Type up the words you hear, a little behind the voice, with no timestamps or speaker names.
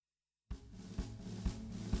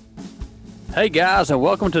Hey guys, and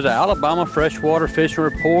welcome to the Alabama Freshwater Fishing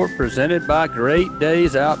Report presented by Great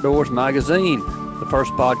Days Outdoors Magazine, the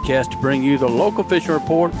first podcast to bring you the local fishing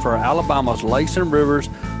report for Alabama's lakes and rivers,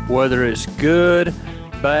 whether it's good,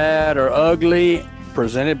 bad, or ugly,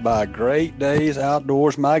 presented by Great Days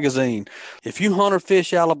Outdoors Magazine. If you hunt or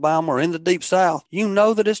fish Alabama or in the Deep South, you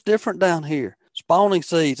know that it's different down here. Spawning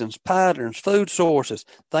seasons, patterns, food sources,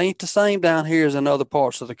 they ain't the same down here as in other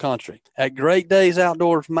parts of the country. At Great Days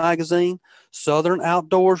Outdoors Magazine, Southern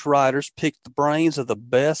Outdoors writers pick the brains of the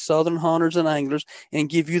best Southern hunters and anglers and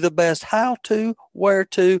give you the best how-to,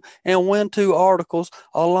 where-to, and when-to articles,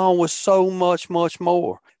 along with so much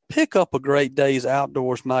more. Pick up a Great Days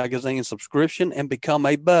Outdoors Magazine subscription and become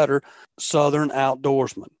a better Southern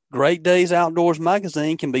outdoorsman. Great Days Outdoors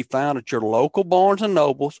Magazine can be found at your local Barnes &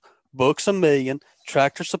 Nobles, Books A Million,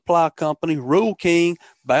 Tractor Supply Company, Rule King,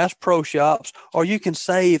 Bass Pro Shops, or you can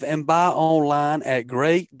save and buy online at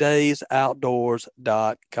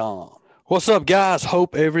greatdaysoutdoors.com. What's up, guys?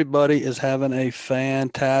 Hope everybody is having a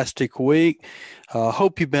fantastic week.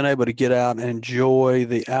 Hope you've been able to get out and enjoy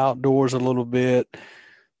the outdoors a little bit.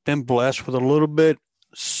 Been blessed with a little bit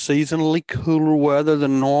seasonally cooler weather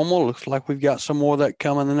than normal. Looks like we've got some more of that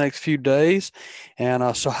coming the next few days.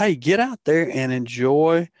 And so, hey, get out there and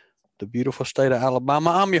enjoy the beautiful state of Alabama.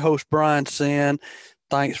 I'm your host, Brian Senn.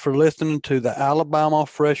 Thanks for listening to the Alabama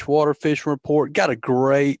Freshwater Fishing Report. Got a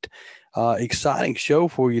great, exciting show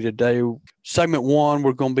for you today. Segment one,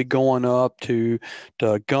 we're going to be going up to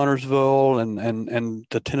Guntersville and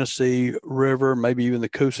the Tennessee River, maybe even the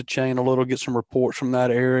Coosa Chain a little, get some reports from that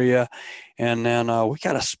area. And then we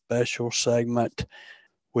got a special segment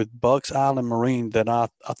with Bucks Island Marine that I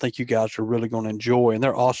think you guys are really going to enjoy. And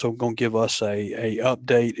they're also going to give us a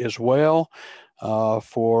update as well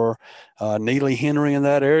for Neely Henry in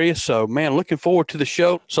that area. So, man, looking forward to the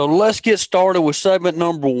show. So let's get started with segment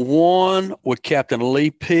number one with Captain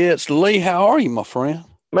Lee Pitts. Lee, how are you, my friend?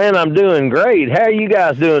 Man, I'm doing great. How are you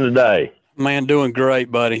guys doing today? Man, doing great,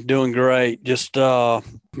 buddy. Doing great. Just,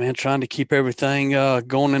 man, trying to keep everything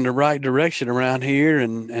going in the right direction around here,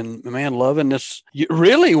 and man, loving this.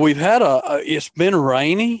 Really, we've had it's been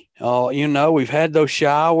rainy. We've had those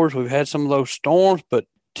showers, we've had some of those storms, but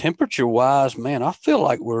temperature-wise, man, I feel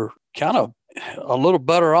like we're kind of a little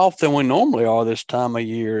better off than we normally are this time of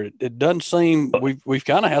year. It doesn't seem we've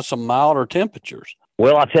kind of had some milder temperatures.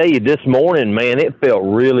 Well, I tell you, this morning, man, it felt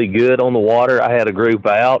really good on the water. I had a group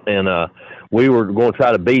out, and we were going to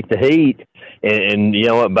try to beat the heat. And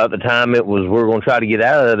about the time we were going to try to get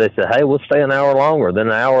out of there, they said, hey, we'll stay an hour longer. Then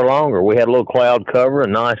an hour longer. We had a little cloud cover, a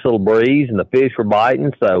nice little breeze, and the fish were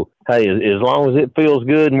biting. So, hey, as long as it feels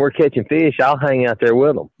good and we're catching fish, I'll hang out there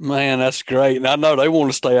with them. Man, that's great. And I know they want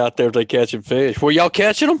to stay out there if they're catching fish. Were y'all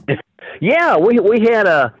catching them? Yeah, we had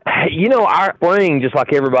our spring, just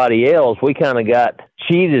like everybody else, we kind of got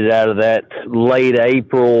cheated out of that late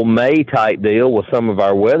April, May type deal with some of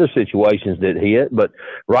our weather situations that hit. But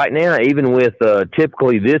right now, even with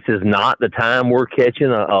typically this is not the time we're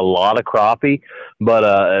catching a lot of crappie,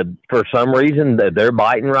 but for some reason they're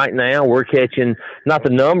biting right now. We're catching, not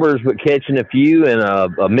the numbers, but catching a few and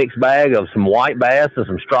a mixed bag of some white bass and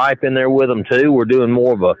some stripe in there with them too. We're doing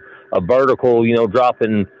more of a vertical,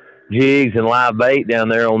 dropping jigs and live bait down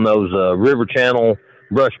there on those river channel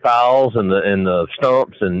brush piles and the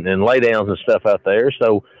stumps and laydowns and stuff out there.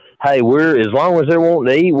 So, hey, as long as they're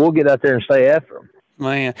wanting to eat, we'll get out there and stay after them.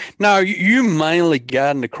 Man, now you mainly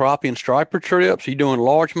guiding the crappie and striper trips? Are you doing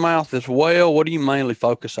largemouth as well? What do you mainly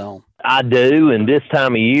focus on? I do, and this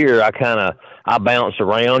time of year, I bounce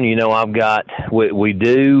around. We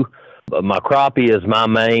do. My crappie is my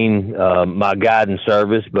main, my guiding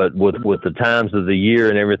service, but with the times of the year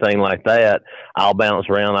and everything like that, I'll bounce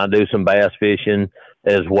around. I do some bass fishing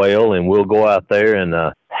as well, and we'll go out there and,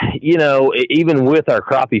 even with our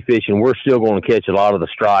crappie fishing, we're still going to catch a lot of the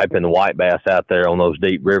stripe and the white bass out there on those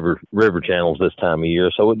deep river channels this time of year.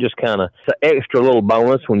 So it just kind of, it's an extra little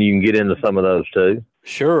bonus when you can get into some of those too.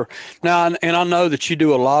 Sure. Now, and I know that you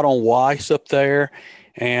do a lot on Weiss up there.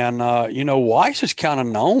 And, Weiss is kind of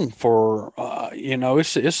known for,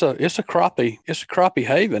 it's a crappie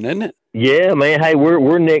haven, isn't it? Yeah, man. Hey,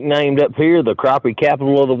 we're nicknamed up here the crappie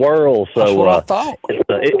capital of the world. So that's what I thought.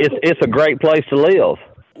 It's a great place to live.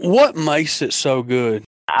 What makes it so good?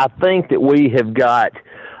 I think that we have got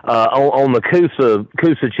on the Coosa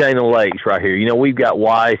chain of lakes right here. We've got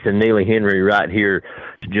Weiss and Neely Henry right here,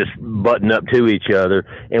 just button up to each other,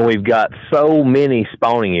 and we've got so many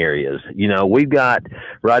spawning areas. We've got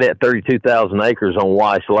right at 32,000 acres on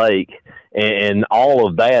Weiss Lake, and all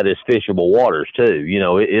of that is fishable waters too.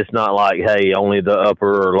 It's not like, hey, only the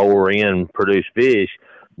upper or lower end produce fish.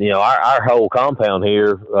 our whole compound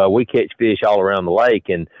here, we catch fish all around the lake,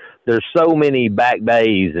 and there's so many back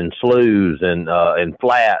bays and sloughs and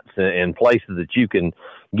flats and places that you can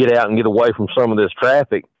get out and get away from some of this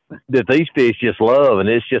traffic that these fish just love, and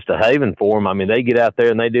it's just a haven for them. I mean, they get out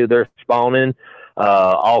there and they do their spawning,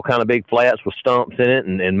 all kind of big flats with stumps in it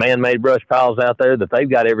and man-made brush piles out there that they've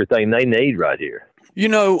got everything they need right here.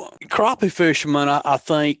 Crappie fishermen, I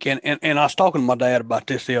think, and I was talking to my dad about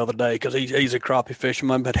this the other day because he's a crappie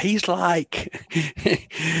fisherman, but he's like,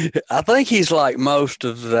 I think he's like most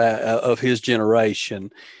of his generation.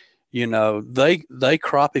 They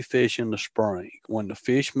crappie fish in the spring when the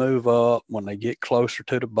fish move up, when they get closer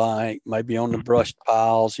to the bank, maybe on the brush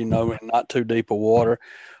piles, in not too deep of water.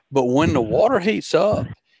 But when the water heats up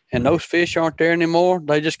and those fish aren't there anymore,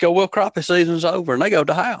 they just go, well, crappie season's over, and they go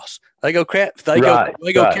to the house. They go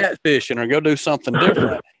catfishing or go do something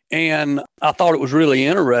different. And I thought it was really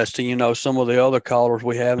interesting, some of the other callers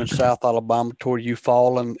we have in South Alabama toward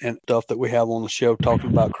Eufaula and stuff that we have on the show talking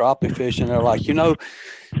about crappie fishing. They're like,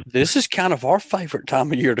 this is kind of our favorite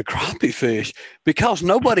time of year to crappie fish because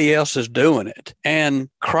nobody else is doing it. And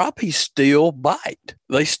crappies still bite.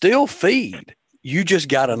 They still feed. You just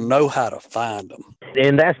got to know how to find them.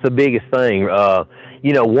 And that's the biggest thing.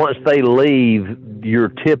 Once they leave your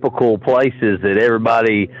typical places that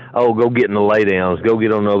everybody, go get in the laydowns, go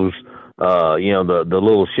get on those, the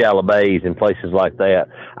little shallow bays and places like that.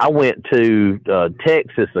 I went to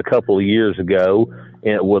Texas a couple of years ago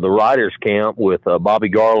with a writers camp with Bobby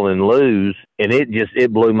Garland and Luz, and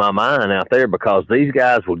it blew my mind out there because these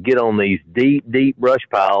guys would get on these deep brush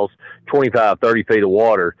piles, 25, 30 feet of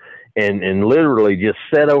water, and literally just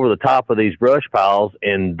set over the top of these brush piles,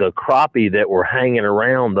 and the crappie that were hanging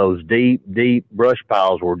around those deep brush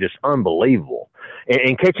piles were just unbelievable,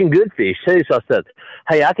 and catching good fish too. So I said,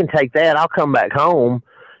 hey, I can take that. I'll come back home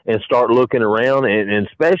and start looking around, and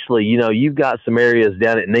especially, you've got some areas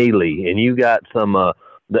down at Neely, and you've got some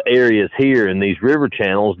the areas here in these river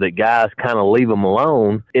channels that guys kind of leave them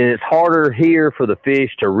alone. And it's harder here for the fish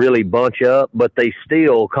to really bunch up, but they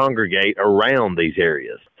still congregate around these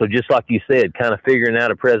areas. So just like you said, kind of figuring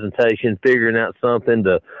out a presentation, figuring out something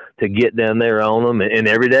to get down there on them. And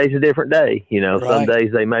every day's a different day. Right. Some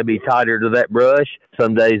days they may be tighter to that brush.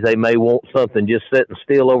 Some days they may want something just sitting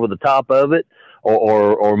still over the top of it.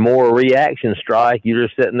 Or more reaction strike. You're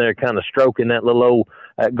just sitting there kind of stroking that little old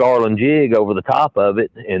Garland jig over the top of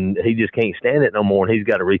it, and he just can't stand it no more, and he's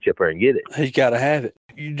got to reach up there and get it. He's got to have it.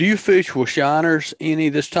 Do you fish with shiners any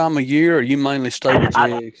this time of year, or you mainly stay with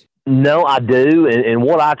jigs? No, I do, and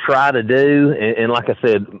what I try to do, and like I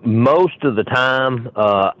said, most of the time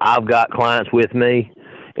I've got clients with me,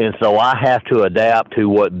 and so I have to adapt to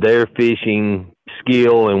what their fishing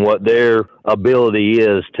skill and what their ability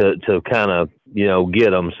is to kind of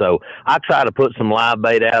get them. So I try to put some live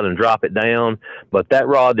bait out and drop it down, but that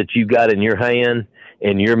rod that you got in your hand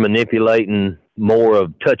and you're manipulating more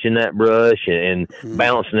of touching that brush and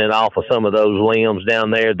bouncing it off of some of those limbs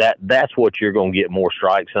down there, that's what you're going to get more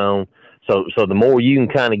strikes on. So the more you can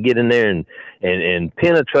kind of get in there and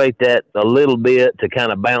penetrate that a little bit to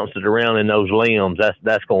kind of bounce it around in those limbs,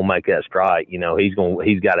 that's going to make that strike.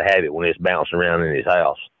 He's got to have it when it's bouncing around in his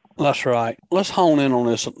house. That's right. Let's hone in on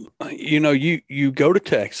this. You go to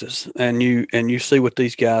Texas and you see what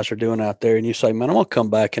these guys are doing out there, and you say, man, I'm going to come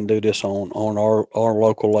back and do this on our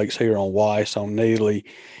local lakes here on Weiss, on Neely.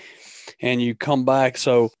 And you come back.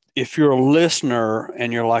 So if you're a listener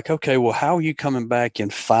and you're like, okay, well, how are you coming back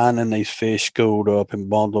and finding these fish schooled up and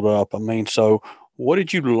bundled up? I mean, so what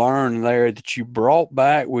did you learn there that you brought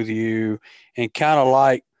back with you and kind of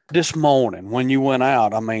like this morning when you went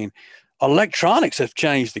out? I mean, electronics have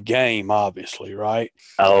changed the game, obviously, right?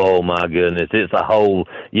 Oh my goodness. It's a whole,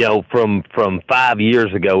 from 5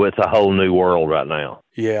 years ago, it's a whole new world right now.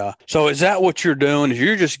 Yeah. So is that what you're doing? Is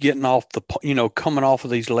you're just getting off coming off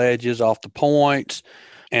of these ledges, off the points,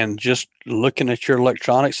 and just looking at your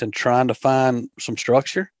electronics and trying to find some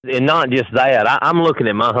structure? And not just that. I'm looking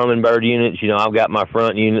at my Humminbird units. I've got my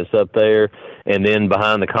front units up there and then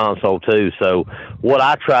behind the console too. So what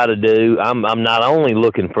I try to do, I'm not only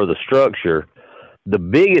looking for the structure. The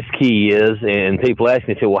biggest key is, and people ask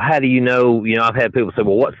me, say, well, how do you know? I've had people say,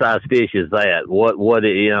 well, what size fish is that?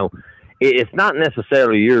 It's not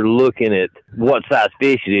necessarily you're looking at what size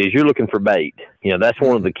fish it is. You're looking for bait. That's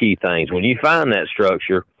one of the key things. When you find that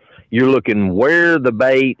structure, you're looking where the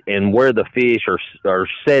bait and where the fish are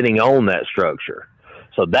setting on that structure.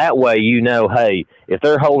 So that way, hey, if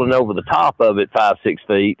they're holding over the top of it 5-6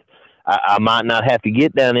 feet, I might not have to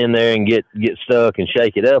get down in there and get stuck and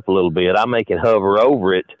shake it up a little bit. I make it hover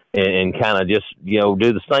over it and kind of just, do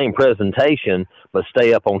the same presentation, but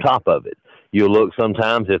stay up on top of it. You'll look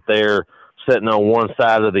sometimes if they're sitting on one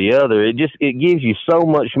side or the other. It gives you so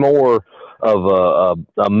much more of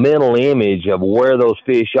a mental image of where those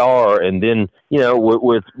fish are. And then,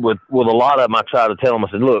 with a lot of them, I try to tell them,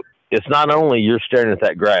 I said, look, it's not only you're staring at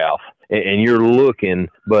that graph and you're looking,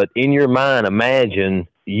 but in your mind, imagine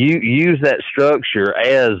you use that structure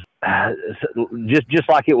as just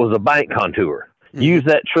like it was a bank contour. Mm-hmm. Use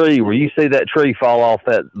that tree where you see that tree fall off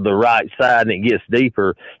the right side and it gets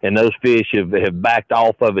deeper, and those fish have backed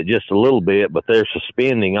off of it just a little bit, but they're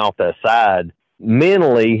suspending off that side.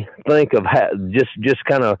 Mentally think of how, just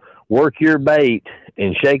kind of work your bait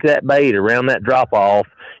and shake that bait around that drop off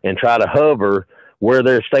and try to hover where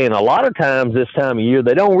they're staying. A lot of times this time of year,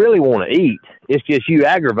 they don't really want to eat. It's just you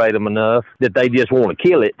aggravate them enough that they just want to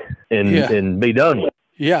kill it and be done with it.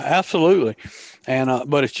 Yeah, absolutely. And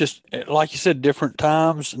but it's just like you said, different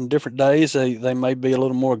times and different days they may be a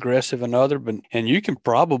little more aggressive than other. But and you're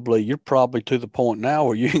probably to the point now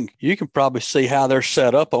where you can probably see how they're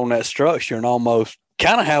set up on that structure and almost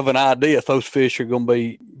kind of have an idea if those fish are going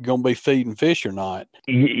to be feeding fish or not.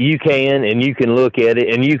 You can, and you can look at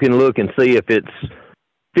it, and you can look and see if it's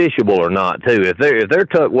fishable or not too. If they're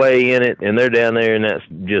tucked way in it and they're down there and that's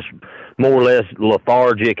just more or less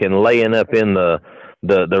lethargic and laying up in the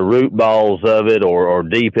root balls of it or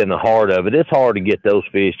deep in the heart of it, it's hard to get those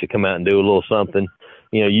fish to come out and do a little something.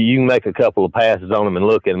 You can make a couple of passes on them and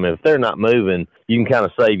look at them. And if they're not moving, you can kind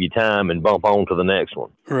of save you time and bump on to the next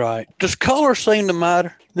one. Right. Does color seem to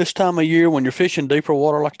matter this time of year when you're fishing deeper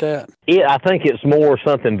water like that? Yeah, I think it's more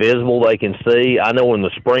something visible they can see. I know in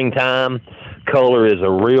the springtime, color is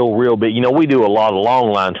a real big. We do a lot of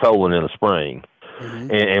long line trolling in the spring.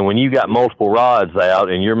 Mm-hmm. And when you got multiple rods out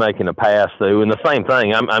and you're making a pass through, and the same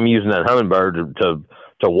thing, I'm using that Humminbird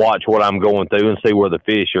to watch what I'm going through and see where the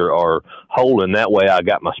fish are holding. That way I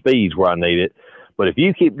got my speeds where I need it. But if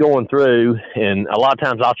you keep going through, and a lot of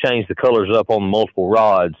times I'll change the colors up on multiple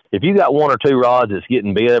rods. If you got one or two rods that's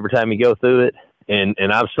getting bit every time you go through it,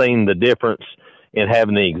 and I've seen the difference in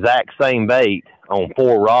having the exact same bait on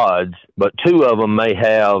 4 rods, but 2 of them may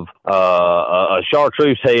have a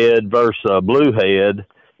chartreuse head versus a blue head,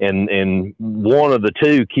 and one of the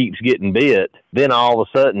 2 keeps getting bit, then all of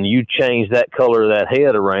a sudden you change that color of that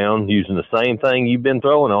head around using the same thing you've been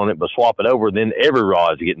throwing on it, but swap it over, then every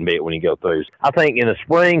rod's getting bit when you go through. I think in the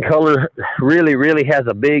spring, color really has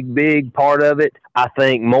a big part of it. I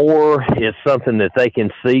think more is something that they can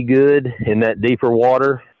see good in that deeper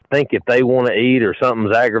water. I think if they want to eat or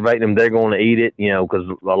something's aggravating them, they're going to eat it, because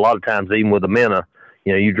a lot of times even with a minnow,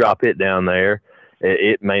 you drop it down there,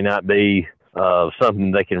 it may not be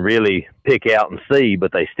something they can really pick out and see,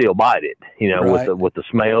 but they still bite it, right. with the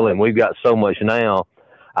smell. And we've got so much now.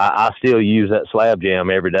 I still use that slab jam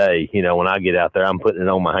every day. When I get out there, I'm putting it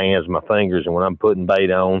on my hands, my fingers, and when I'm putting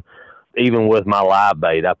bait on, even with my live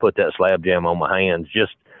bait, I put that slab jam on my hands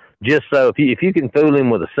just so if you can fool him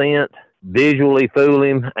with a scent, visually fool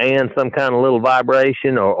him, and some kind of little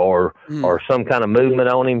vibration or some kind of movement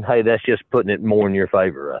on him, hey, that's just putting it more in your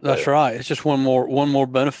favor. That's right. It's just one more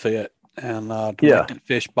benefit. And make the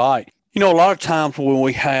fish bite. A lot of times when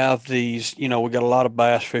we have these, we got a lot of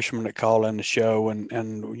bass fishermen that call in the show and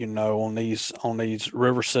on these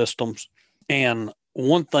river systems. And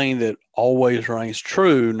one thing that always rings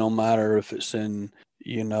true, no matter if it's in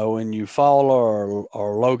Eufaula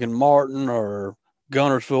or Logan Martin or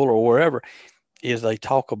Guntersville or wherever, is they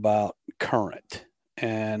talk about current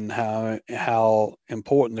and how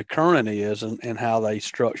important the current is and how they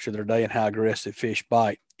structure their day and how aggressive fish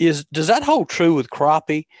bite. Does that hold true with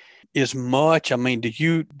crappie as much? I mean, do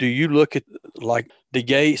you look at like the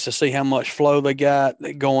gates to see how much flow they got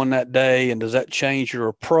going that day, and does that change your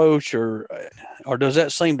approach, or does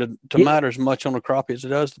that seem to matter as much on the crappie as it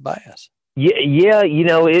does the bass? Yeah,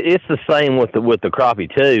 it's the same with the crappie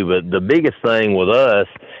too. But the biggest thing with us,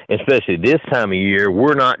 especially this time of year,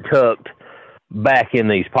 we're not tucked back in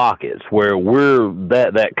these pockets where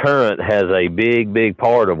that current has a big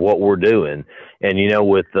part of what we're doing. And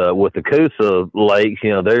with the Coosa lakes,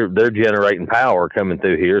 they're generating power coming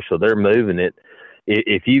through here, so they're moving it.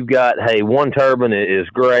 If you've got, hey, 1 turbine is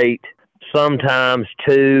great. Sometimes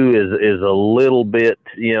 2 is a little bit,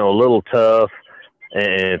 a little tough.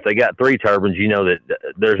 And if they got 3 turbines, that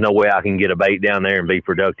there's no way I can get a bait down there and be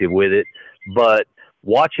productive with it. But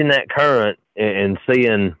watching that current and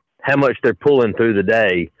seeing how much they're pulling through the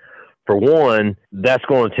day, for one, that's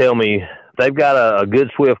going to tell me they've got a good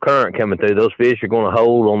swift current coming through. Those fish are going to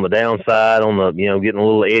hold on the downside, on the, getting a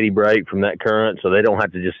little eddy break from that current, so they don't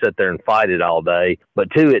have to just sit there and fight it all day. But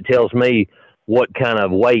 2, it tells me what kind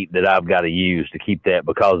of weight that I've got to use to keep that,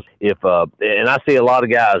 because if and I see a lot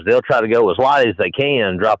of guys, they'll try to go as light as they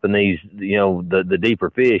can dropping these, the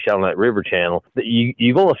deeper fish on that river channel.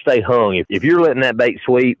 You're going to stay hung. If you're letting that bait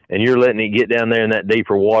sweep and you're letting it get down there in that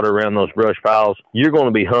deeper water around those brush piles, you're going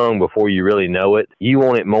to be hung before you really know it. You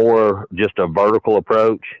want it more just a vertical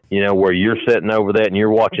approach, where you're sitting over that and you're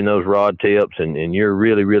watching those rod tips and you're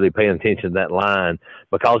really, really paying attention to that line,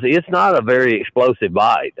 because it's not a very explosive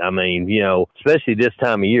bite. I mean, especially this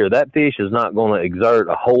time of year, that fish is not going to exert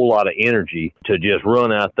a whole lot of energy to just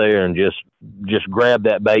run out there and just grab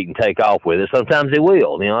that bait and take off with it. Sometimes it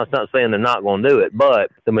will. That's not saying they're not going to do it,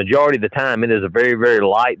 but the majority of the time it is a very, very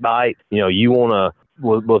light bite. You want to,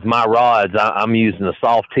 with my rods, I'm using a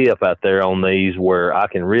soft tip out there on these where I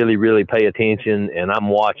can really, really pay attention, and I'm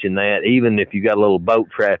watching that. Even if you got a little boat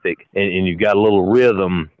traffic and you've got a little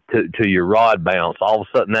rhythm to your rod bounce, all of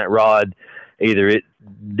a sudden that rod, either it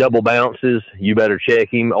double bounces, you better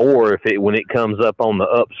check him, or when it comes up on the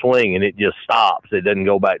upswing and it just stops, it doesn't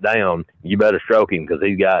go back down, you better stroke him because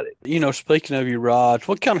he's got it. Speaking of your rods,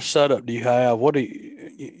 what kind of setup do you have? What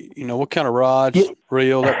kind of rods,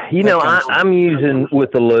 reel? I'm using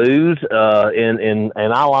with the Lew's, and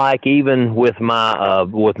I like, even with my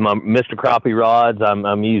Mr. Crappie rods,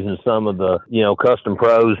 I'm using some of the Custom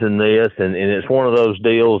Pros in this, and it's one of those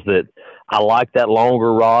deals that I like that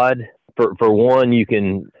longer rod. For one, you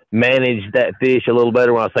can manage that fish a little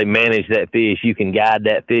better. When I say manage that fish, you can guide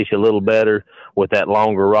that fish a little better with that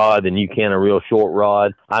longer rod than you can a real short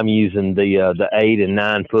rod. I'm using the 8 and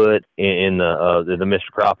 9 foot in the Mr.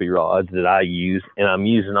 Crappie rods that I use, and I'm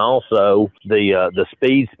using also the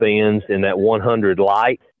speed spins in that 100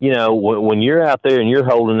 light. When you're out there and you're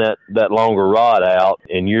holding that longer rod out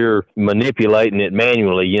and you're manipulating it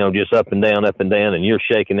manually, just up and down, and you're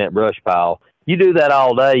shaking that brush pile. You do that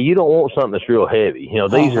all day, you don't want something that's real heavy.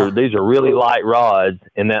 These are really light rods,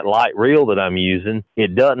 and that light reel that I'm using,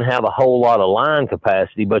 it doesn't have a whole lot of line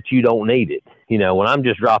capacity, but you don't need it. When I'm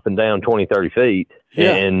just dropping down 20, 30 feet,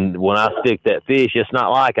 and when I stick that fish, it's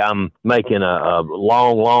not like I'm making a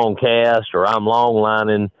long cast or I'm long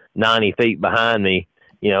lining 90 feet behind me.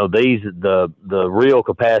 The real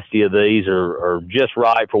capacity of these are just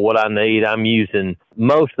right for what I need. I'm using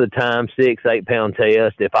most of the time 6-8 pound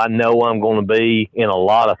test. If I know I'm going to be in a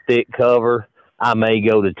lot of thick cover, I may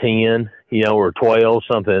go to 10, or 12,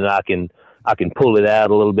 something that I can pull it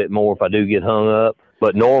out a little bit more if I do get hung up.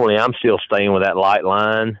 But normally I'm still staying with that light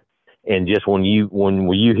line. And just when you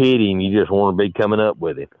hit him, you just want to be coming up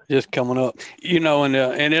with him. Just coming up,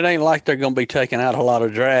 and it ain't like they're going to be taking out a lot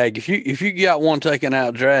of drag. If you got one taking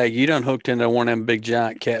out drag, you done hooked into one of them big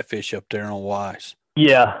giant catfish up there on Wise.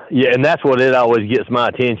 Yeah, and that's what it always gets my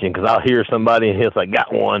attention, because I'll hear somebody and he'll say,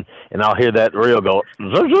 "Got one," and I'll hear that reel go,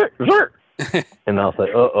 "Zert, zert, zert," and I'll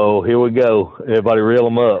say, "Uh-oh, here we go." Everybody reel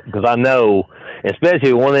them up, because I know,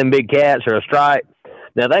 especially one of them big cats or a stripe.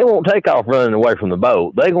 Now, they won't take off running away from the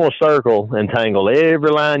boat. They're going to circle and tangle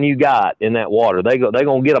every line you got in that water. They're going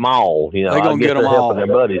to get them all. They're going to get them all. Helping their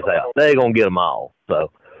buddies out. They're going to get them all.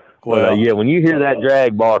 So, well, when you hear that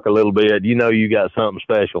drag bark a little bit, you got something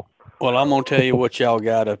special. Well, I'm going to tell you what y'all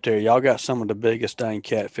got up there. Y'all got some of the biggest dang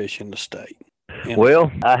catfish in the state.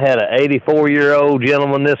 Well, I had an 84-year-old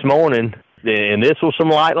gentleman this morning, and this was some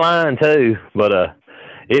light line too, but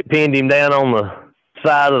it pinned him down on the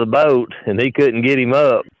side of the boat, and he couldn't get him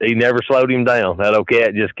up. He never slowed him down. That old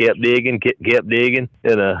cat just kept digging,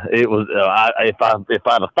 and it was. If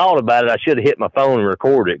I'd have thought about it, I should have hit my phone and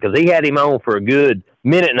recorded it, because he had him on for a good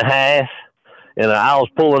minute and a half, and I was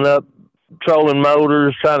pulling up, trolling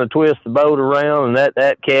motors, trying to twist the boat around, and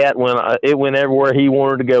that cat went everywhere he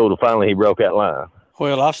wanted to go. Till finally he broke that line.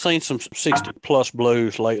 Well, I've seen some 60-plus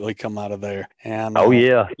blues lately come out of there. And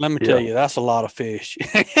let me tell you, that's a lot of fish.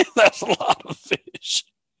 That's a lot of fish.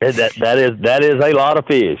 That is a lot of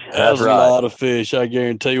fish. That's right. A lot of fish, I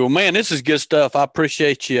guarantee you. Well, man, this is good stuff. I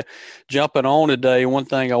appreciate you jumping on today. One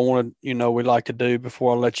thing I wanted, we'd like to do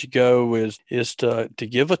before I let you go is to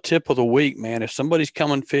give a tip of the week, man. If somebody's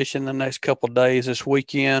coming fishing the next couple of days this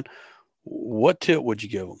weekend, what tip would you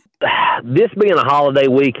give them? This being a holiday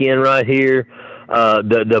weekend right here,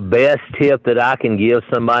 the best tip that I can give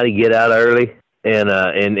somebody: get out early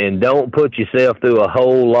and don't put yourself through a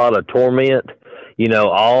whole lot of torment.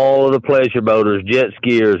 All of the pleasure boaters, jet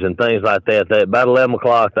skiers, and things like that, about 11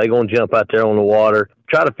 o'clock, they're going to jump out there on the water.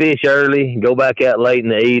 Try to fish early, go back out late in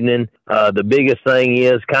the evening. The biggest thing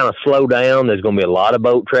is kind of slow down. There's going to be a lot of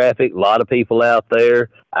boat traffic, a lot of people out there.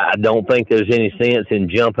 I don't think there's any sense in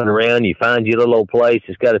jumping around. You find your little old place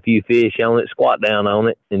that's got a few fish on it, squat down on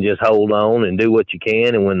it, and just hold on and do what you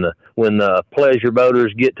can. And when the pleasure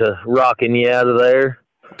boaters get to rocking you out of there,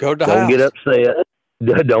 Go to the Don't house. get upset.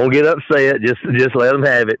 Don't get upset. Just let them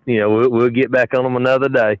have it. We'll get back on them another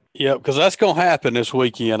day. Yep, because that's going to happen this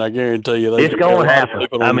weekend. I guarantee you. It's going to happen.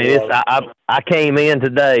 I mean, I came in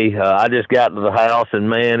today. I just got to the house, and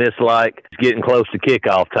man, it's like it's getting close to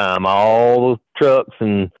kickoff time. All the trucks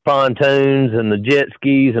and pontoons and the jet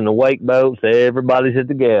skis and the wake boats, everybody's at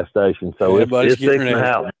the gas station. So everybody's it's fixing to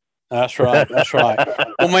happen. That's right. That's right.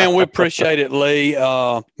 Well, man, we appreciate it, Lee.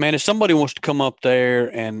 Man, if somebody wants to come up there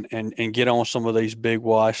and get on some of these big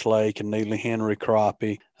Weiss Lake and Neely Henry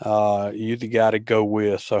crappie, you're the guy to go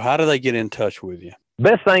with. So how do they get in touch with you?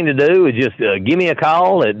 Best thing to do is just give me a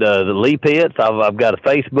call at the Lee Pitts. I've got a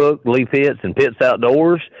Facebook, Lee Pitts and Pitts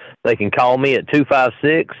Outdoors. They can call me at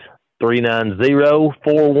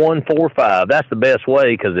 256-390-4145. That's the best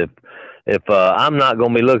way, because if I'm not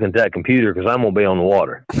going to be looking at that computer, because I'm going to be on the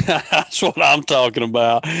water. That's what I'm talking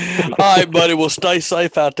about. All right, buddy. Well, stay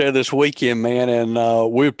safe out there this weekend, man,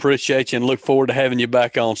 and we appreciate you and look forward to having you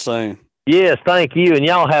back on soon. Yes, thank you, and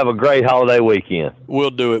y'all have a great holiday weekend.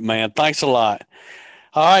 We'll do it, man. Thanks a lot.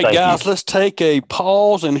 All right, guys, let's take a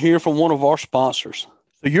pause and hear from one of our sponsors.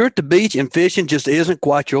 So you're at the beach and fishing just isn't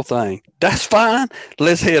quite your thing. That's fine.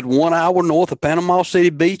 Let's head 1 hour north of Panama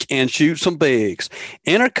City Beach and shoot some bigs.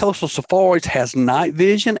 Intercoastal Safaris has night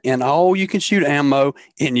vision and all you can shoot ammo,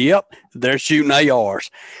 and yep, they're shooting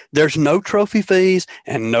ARs. There's no trophy fees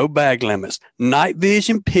and no bag limits. Night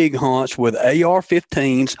vision pig hunts with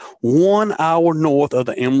AR-15s 1 hour north of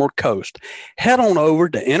the Emerald Coast. Head on over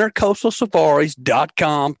to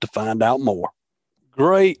intercoastalsafaris.com to find out more.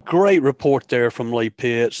 Great report there from Lee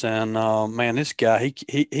Pitts, and man, this guy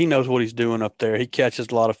he knows what he's doing up there. He catches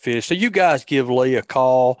a lot of fish. So you guys give Lee a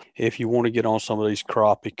call if you want to get on some of these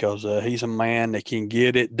crappie, because he's a man that can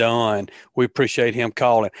get it done. We appreciate him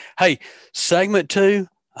calling. Hey, segment 2,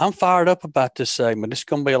 I'm fired up about this segment. It's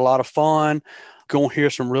going to be a lot of fun. Going to hear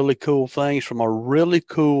some really cool things from a really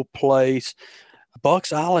cool place,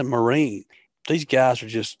 Bucks Island Marine. These guys are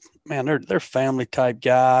just, man, they're family type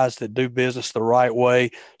guys that do business the right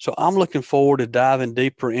way. So I'm looking forward to diving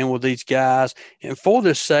deeper in with these guys. And for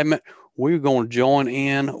this segment, we're going to join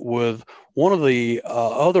in with one of the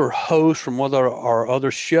other hosts from one of our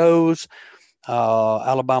other shows,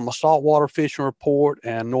 Alabama Saltwater Fishing Report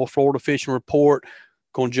and North Florida Fishing Report.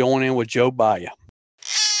 Going to join in with Joe Baya.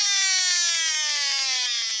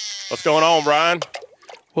 What's going on, Brian?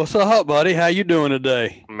 What's up, buddy? How you doing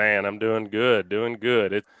today? Man, I'm doing good.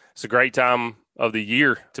 It's a great time of the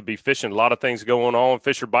year to be fishing. A lot of things going on.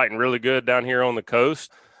 Fish are biting really good down here on the coast.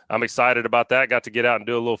 I'm excited about that. Got to get out and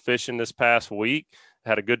do a little fishing this past week.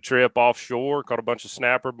 Had a good trip offshore. Caught a bunch of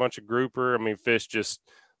snapper, a bunch of grouper. I mean, fish just,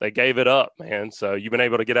 they gave it up, man. So you been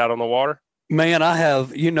able to get out on the water? Man, I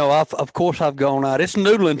have, of course I've gone out. It's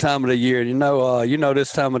noodling time of the year.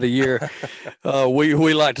 This time of the year,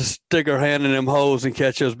 we like to stick our hand in them holes and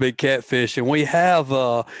catch those big catfish. And we have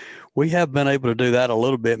been able to do that a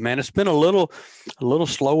little bit, man. It's been a little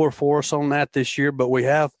slower for us on that this year, but we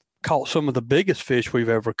have caught some of the biggest fish we've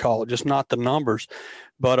ever caught, just not the numbers.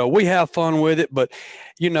 But we have fun with it. But,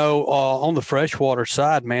 on the freshwater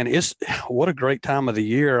side, man, what a great time of the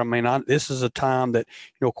year. I mean, this is a time that,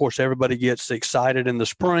 of course, everybody gets excited in the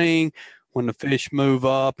spring when the fish move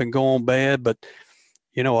up and go on bed. But,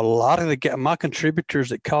 a lot of my contributors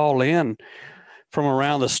that call in from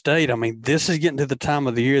around the state, I mean, this is getting to the time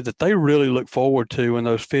of the year that they really look forward to when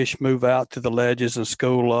those fish move out to the ledges and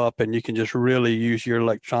school up, and you can just really use your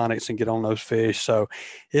electronics and get on those fish. So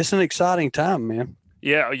it's an exciting time, man.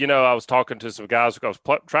 Yeah, I was talking to some guys. I was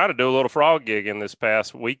trying to do a little frog gigging this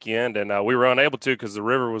past weekend, and we were unable to because the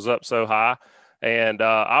river was up so high. And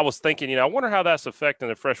I was thinking, I wonder how that's affecting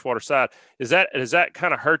the freshwater side. Does that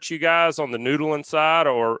kind of hurt you guys on the noodling side,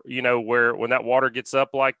 or where when that water gets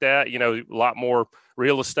up like that, a lot more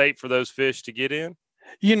real estate for those fish to get in?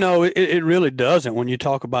 It really doesn't when you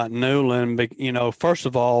talk about noodling. First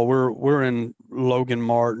of all, we're in Logan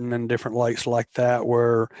Martin and different lakes like that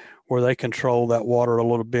where they control that water a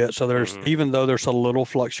little bit. So there's even though there's a little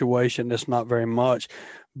fluctuation, it's not very much,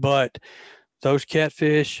 but those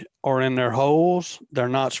catfish are in their holes. They're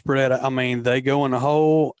not spread. I mean, they go in the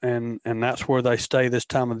hole, and that's where they stay this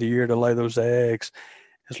time of the year to lay those eggs.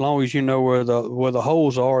 As long as you know where the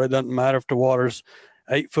holes are, it doesn't matter if the water's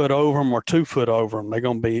 8 foot over them or 2 foot over them. They're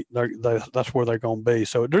going to be that's where they're going to be.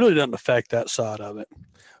 So it really doesn't affect that side of it.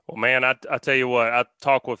 Well, man, I tell you what, I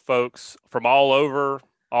talk with folks from all over,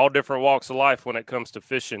 all different walks of life when it comes to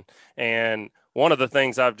fishing. And one of the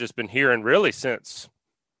things I've just been hearing really since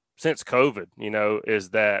COVID, is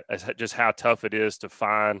that just how tough it is to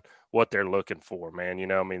find what they're looking for, man.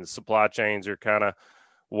 The supply chains are kind of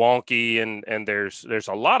wonky, and there's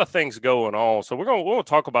a lot of things going on. So we'll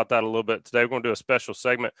talk about that a little bit today. We're going to do a special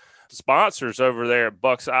segment, sponsors over there at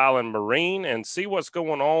Bucks Island Marine, and see what's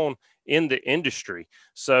going on in the industry.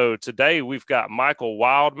 So today we've got Michael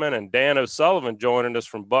Wildman and Dan O'Sullivan joining us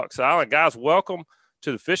from Bucks Island. Guys, welcome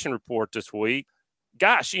to the Fishing Report this week.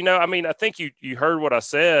 Gosh, I think you heard what I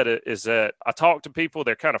said, is that I talk to people,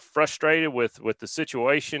 they're kind of frustrated with the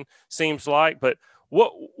situation, seems like, but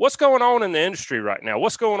what's going on in the industry right now?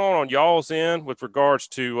 What's going on y'all's end with regards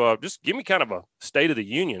to just give me kind of a state of the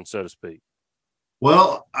union, so to speak?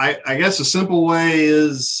 Well, I guess a simple way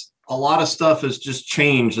is a lot of stuff has just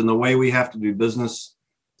changed in the way we have to do business.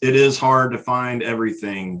 It is hard to find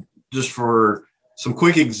everything. Just for some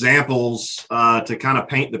quick examples to kind of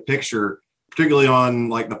paint the picture, particularly on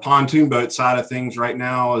like the pontoon boat side of things right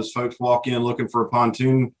now, as folks walk in looking for a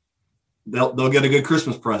pontoon, they'll get a good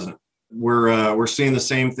Christmas present. We're seeing the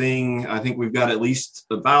same thing. I think we've got at least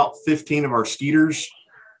about 15 of our skeeters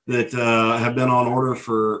that have been on order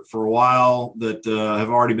for a while that have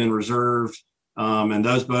already been reserved. And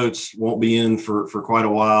those boats won't be in for quite a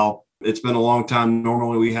while. It's been a long time.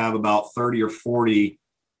 Normally we have about 30 or 40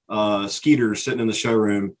 skeeters sitting in the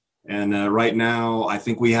showroom. And right now, I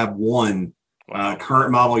think we have one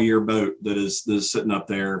current model year boat that is sitting up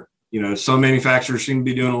there. Some manufacturers seem to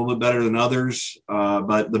be doing a little bit better than others.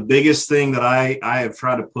 But the biggest thing that I have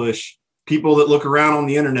tried to push people that look around on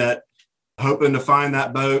the internet, hoping to find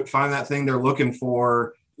that boat, find that thing they're looking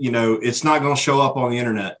for, it's not going to show up on the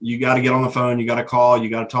internet. You got to get on the phone. You got to call. You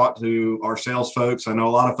got to talk to our sales folks. I know a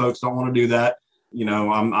lot of folks don't want to do that.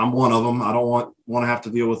 I'm one of them. I don't want to have to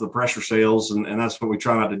deal with the pressure sales, and that's what we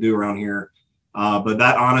try not to do around here. But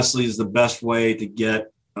that honestly is the best way to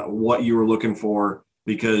get what you were looking for,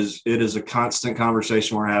 because it is a constant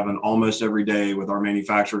conversation we're having almost every day with our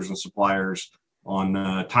manufacturers and suppliers on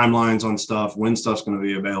timelines on stuff, when stuff's going to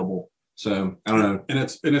be available. So I don't know.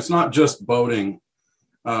 And it's not just boating.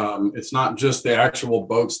 It's not just the actual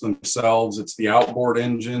boats themselves. It's the outboard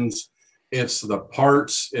engines. It's the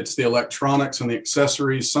parts. It's the electronics and the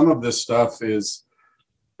accessories. Some of this stuff there's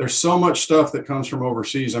so much stuff that comes from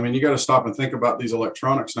overseas. I mean, you got to stop and think about these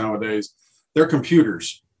electronics nowadays. They're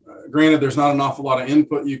computers. Granted, there's not an awful lot of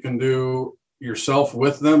input you can do yourself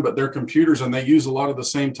with them, but they're computers, and they use a lot of the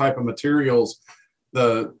same type of materials.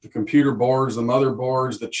 The computer boards, the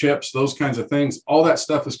motherboards, the chips, those kinds of things. All that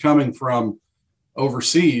stuff is coming from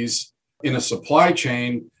overseas in a supply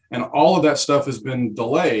chain, and all of that stuff has been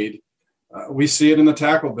delayed. We see it in the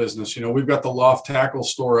tackle business. We've got the Loft Tackle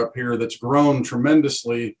store up here that's grown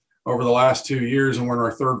tremendously over the last 2 years, and we're in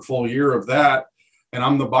our third full year of that. And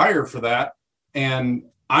I'm the buyer for that. And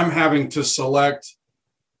I'm having to select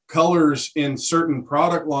colors in certain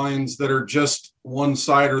product lines that are just one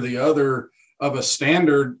side or the other of a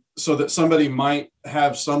standard, so that somebody might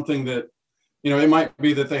have something that, it might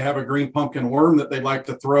be that they have a green pumpkin worm that they'd like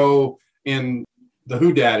to throw in the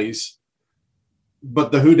Who Daddies,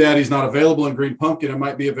 but the Who Daddy's not available in green pumpkin. It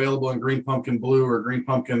might be available in green pumpkin blue or green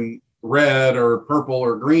pumpkin red or purple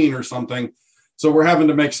or green or something. So we're having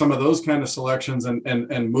to make some of those kind of selections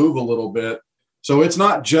and move a little bit. So it's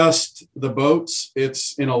not just the boats.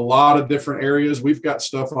 It's in a lot of different areas. We've got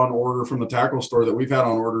stuff on order from the tackle store that we've had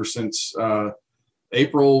on order since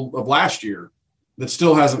April of last year that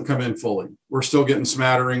still hasn't come in fully. We're still getting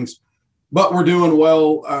smatterings, but we're doing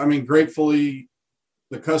well. I mean, gratefully,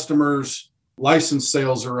 the customers' license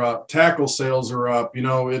sales are up, tackle sales are up.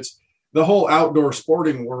 It's the whole outdoor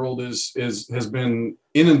sporting world has been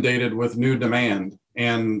inundated with new demand.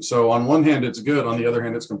 And so on one hand, it's good. On the other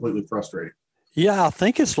hand, it's completely frustrating. Yeah, I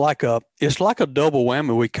think it's like a double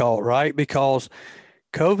whammy, we call it, right? Because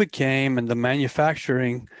COVID came and the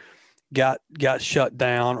manufacturing got shut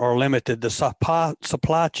down or limited. The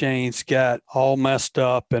supply chains got all messed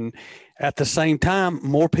up, and at the same time,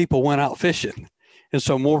 more people went out fishing, and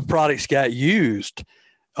so more products got used,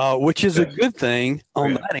 which is a good thing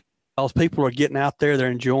on that end, because people are getting out there, they're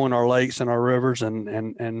enjoying our lakes and our rivers,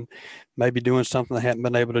 and maybe doing something they hadn't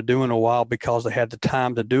been able to do in a while because they had the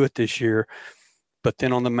time to do it this year. But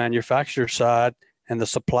then on the manufacturer side and the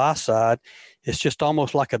supply side, it's just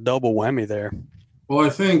almost like a double whammy there. Well,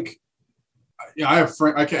 I think I have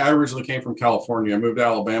I originally came from California. I moved to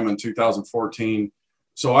Alabama in 2014.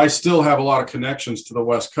 So I still have a lot of connections to the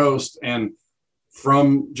West Coast, and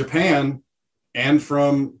from Japan and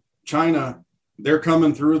from China, they're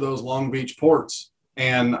coming through those Long Beach ports.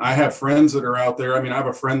 And I have friends that are out there. I mean, I have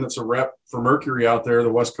a friend that's a rep for Mercury out there,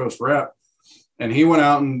 the West Coast rep. And he went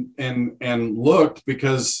out and looked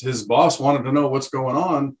because his boss wanted to know what's going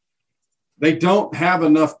on. They don't have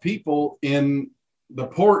enough people in the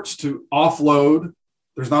ports to offload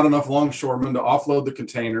There's not enough longshoremen to offload the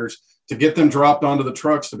containers, to get them dropped onto the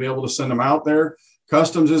trucks to be able to send them out there.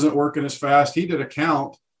 Customs isn't working as fast. He did a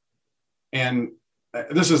count, and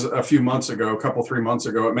this is a few months ago, 3 months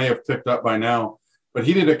ago. It may have picked up by now, but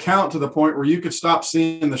he did a count to the point where you could stop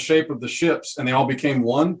seeing the shape of the ships and they all became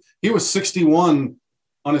one. He was 61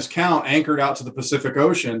 on his count, anchored out to the Pacific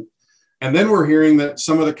Ocean. And then we're hearing that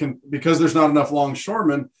some of because there's not enough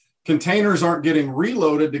longshoremen, containers aren't getting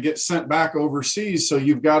reloaded to get sent back overseas. So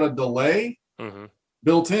you've got a delay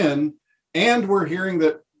built in. And we're hearing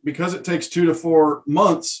that because it takes 2 to 4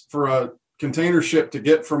 months for a container ship to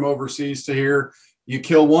get from overseas to here, you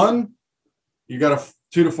kill one, you got a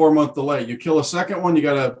 2 to 4 month delay. You kill a second one, you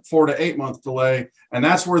got a 4 to 8 month delay. And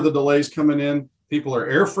that's where the delay's coming in. People are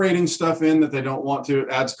air freighting stuff in that they don't want to. It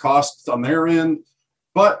adds costs on their end,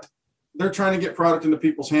 but they're trying to get product into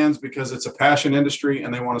people's hands because it's a passion industry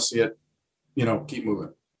and they want to see it, keep moving.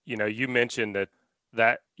 You mentioned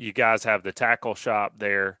that you guys have the tackle shop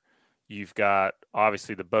there. You've got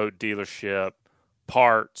obviously the boat dealership,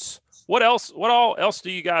 parts. What all else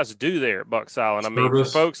do you guys do there at Bucks Island? I mean, for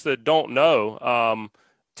folks that don't know,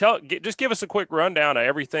 just give us a quick rundown of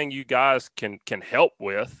everything you guys can help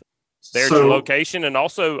with there at your location. And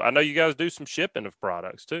also, I know you guys do some shipping of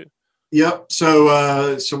products too. Yep.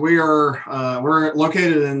 So we're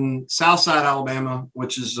located in Southside, Alabama,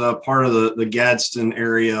 which is part of the Gadsden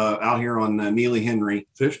area out here on Neely Henry.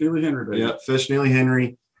 Fish Neely Henry, baby. Yeah, Fish Neely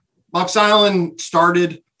Henry. Bucks Island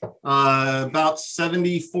started about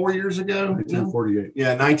 74 years ago. 1948.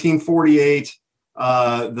 Yeah, 1948.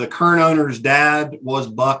 The current owner's dad was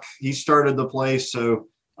Buck. He started the place. So,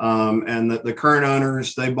 and the current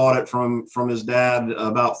owners, they bought it from his dad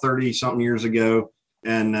about 30 something years ago.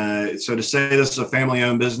 And so to say this is a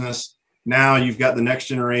family-owned business, now you've got the next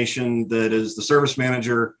generation that is the service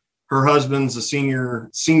manager. Her husband's a senior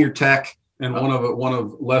tech, and one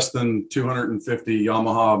of less than 250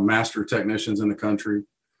 Yamaha master technicians in the country.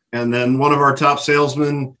 And then one of our top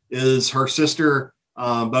salesmen is her sister,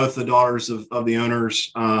 both the daughters of the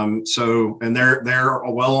owners. And they're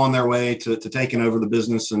well on their way to taking over the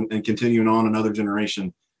business and continuing on another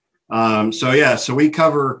generation. So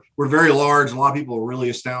we're very large. A lot of people are really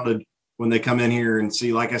astounded when they come in here and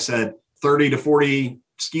see, like I said, 30 to 40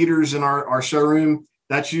 Skeeters in our showroom.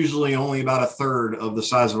 That's usually only about a third of the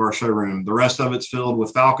size of our showroom. The rest of it's filled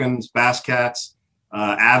with Falcons, Bass Cats,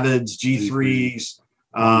 Avids, G3s,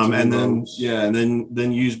 and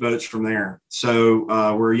then used boats from there. So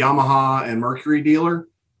we're a Yamaha and Mercury dealer,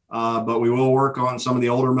 but we will work on some of the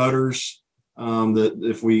older motors. That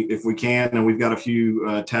if we can, and we've got a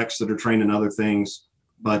few techs that are trained in other things,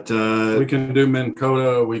 but we can do Minn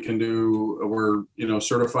Kota. We're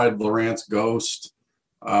certified Lowrance Ghost.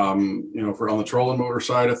 For on the trolling motor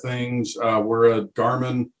side of things, we're a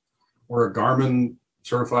Garmin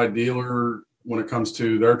certified dealer when it comes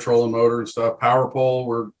to their trolling motor and stuff. Power Pole,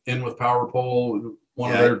 we're in with Power Pole,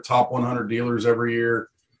 one of their top 100 dealers every year.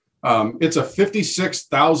 It's a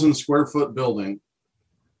 56,000 square foot building.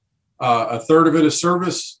 A third of it is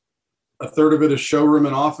service, a third of it is showroom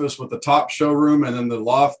and office, with the top showroom, and then the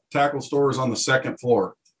loft tackle store is on the second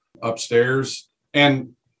floor upstairs.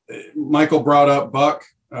 And Michael brought up Buck.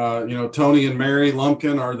 Tony and Mary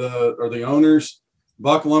Lumpkin are the owners.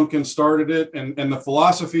 Buck Lumpkin started it, and the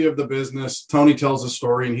philosophy of the business. Tony tells the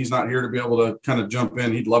story, and he's not here to be able to kind of jump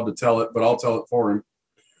in. He'd love to tell it, but I'll tell it for him.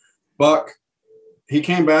 Buck, he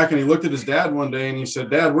came back and he looked at his dad one day and he said,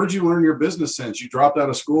 "Dad, where'd you learn your business sense? You dropped out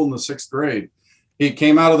of school in the 6th grade." He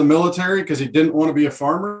came out of the military because he didn't want to be a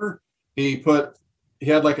farmer. He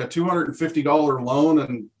had like a $250 loan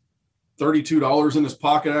and $32 in his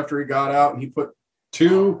pocket after he got out, and he put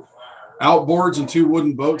 2 outboards and 2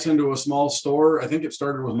 wooden boats into a small store. I think it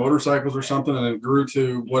started with motorcycles or something, and it grew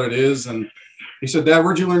to what it is. And he said, "Dad,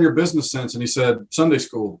 where'd you learn your business sense?" And he said, "Sunday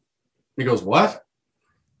school." He goes, "What?"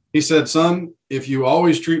 He said, "Son, if you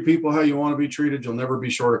always treat people how you want to be treated, you'll never be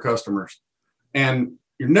short of customers. And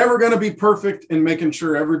you're never going to be perfect in making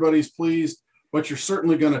sure everybody's pleased, but you're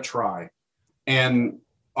certainly going to try." And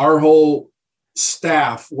our whole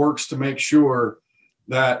staff works to make sure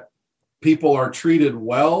that people are treated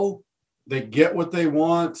well. They get what they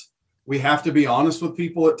want. We have to be honest with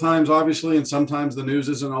people at times, obviously, and sometimes the news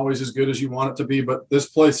isn't always as good as you want it to be. But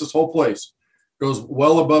this whole place goes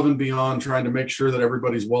well above and beyond trying to make sure that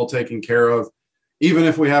everybody's well taken care of, even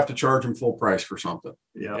if we have to charge them full price for something.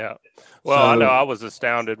 Yeah. Well, I know I was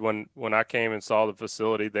astounded when I came and saw the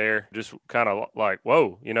facility there, just kind of like,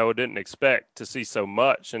 whoa, I didn't expect to see so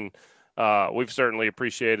much. And we've certainly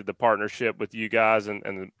appreciated the partnership with you guys,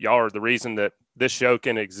 and y'all are the reason that this show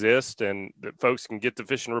can exist and that folks can get the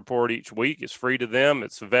fishing report each week. It's free to them.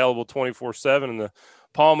 It's available 24/7 in the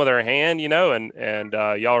palm of their hand, and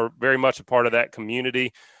y'all are very much a part of that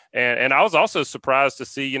community. And I was also surprised to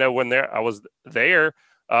see, when I was there,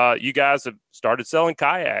 you guys have started selling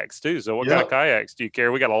kayaks too. So what kind of kayaks do you carry?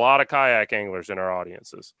 We got a lot of kayak anglers in our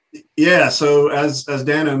audiences. Yeah. So as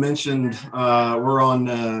Dano mentioned, we're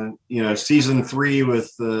on, season 3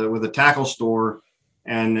 with a tackle store,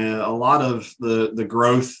 and a lot of the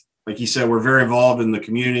growth, like you said, we're very involved in the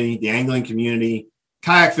community, the angling community.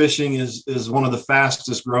 Kayak fishing is one of the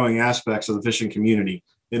fastest growing aspects of the fishing community.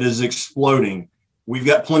 It is exploding. We've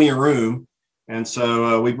got plenty of room. And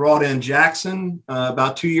so we brought in Jackson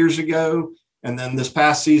about 2 years ago. And then this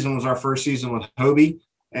past season was our first season with Hobie.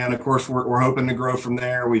 And of course, we're hoping to grow from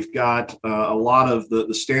there. We've got a lot of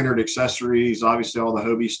the standard accessories, obviously all the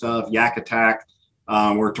Hobie stuff, Yak Attack.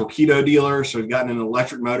 We're a Torqeedo dealer, so we've gotten an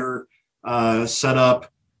electric motor set up.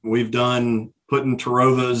 We've done putting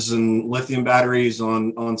Tarovas and lithium batteries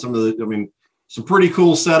on some of some pretty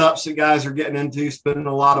cool setups that guys are getting into, spending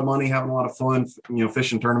a lot of money, having a lot of fun,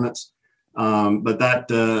 fishing tournaments. But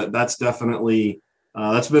that's definitely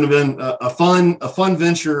that's been a fun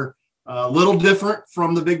venture. A little different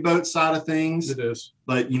from the big boat side of things. It is.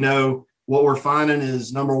 But, what we're finding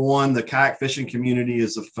is, number one, the kayak fishing community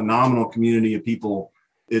is a phenomenal community of people.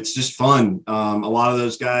 It's just fun. A lot of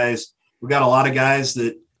those guys, we've got a lot of guys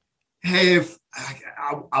that, hey, if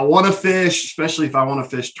I want to fish, especially if I want to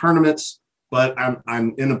fish tournaments, but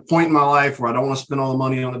I'm in a point in my life where I don't want to spend all the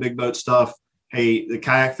money on the big boat stuff. Hey, the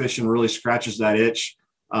kayak fishing really scratches that itch.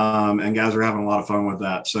 And guys are having a lot of fun with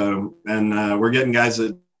that. So, and we're getting guys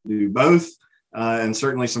that do both, and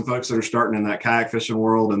certainly some folks that are starting in that kayak fishing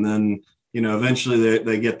world, and then eventually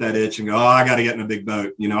they get that itch and go, oh, I got to get in a big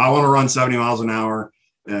boat. I want to run 70 miles an hour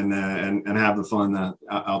and have the fun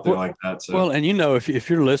out there like that. So and if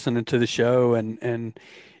you're listening to the show and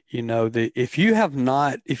if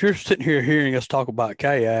you're sitting here hearing us talk about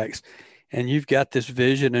kayaks and you've got this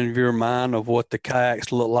vision in your mind of what the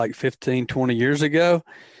kayaks look like 15, 20 years ago,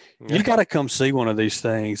 you got to come see one of these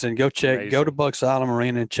things and go to Bucks Island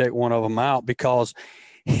Marina and check one of them out, because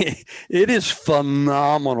it is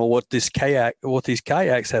phenomenal what these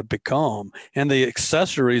kayaks have become, and the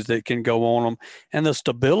accessories that can go on them and the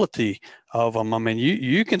stability of them. I mean,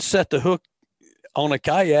 you can set the hook on a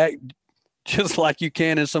kayak just like you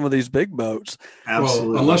can in some of these big boats. Absolutely.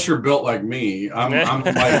 Well, unless you're built like me, I'm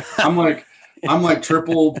like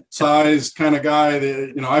triple sized kind of guy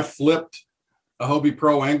that, I flipped a Hobie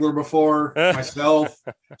Pro Angler before myself.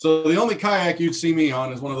 So the only kayak you'd see me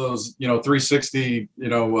on is one of those, 360,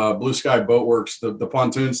 Blue Sky Boat Works, the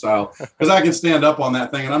pontoon style, because I can stand up on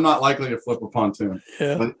that thing and I'm not likely to flip a pontoon.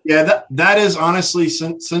 Yeah. But yeah, that is honestly,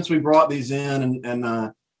 since we brought these in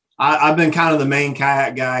and I've been kind of the main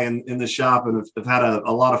kayak guy in the shop, and have had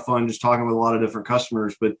a lot of fun just talking with a lot of different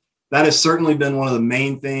customers, but that has certainly been one of the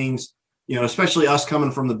main things, especially us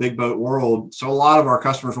coming from the big boat world. So a lot of our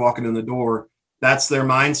customers walking in the door, that's their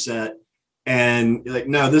mindset. And like,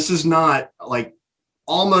 no, this is not like,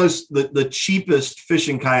 almost the cheapest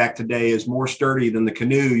fishing kayak today is more sturdy than the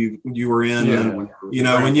canoe you were in.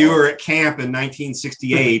 Yeah. When you were at camp in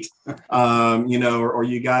 1968, or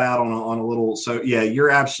you got out on a little. So yeah, you're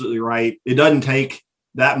absolutely right. It doesn't take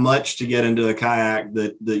that much to get into a kayak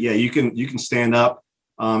that you can stand up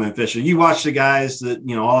and fish. You watch the guys that,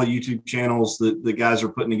 all YouTube channels that the guys are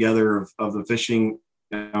putting together of the fishing.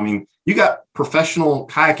 I mean, you got professional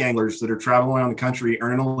kayak anglers that are traveling around the country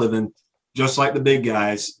earning a living, just like the big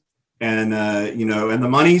guys. And, and the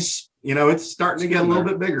money's, it's starting to get a little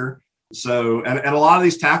bit bigger. So, and a lot of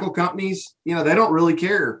these tackle companies, they don't really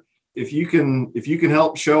care if you can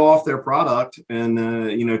help show off their product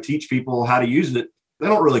and, teach people how to use it. They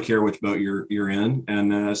don't really care which boat you're in.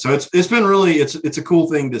 And so it's been really, it's a cool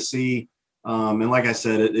thing to see. And like I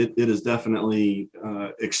said, it is definitely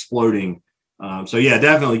exploding. So yeah,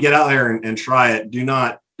 definitely get out there and try it. Do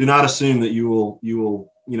not assume that you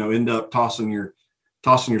will end up tossing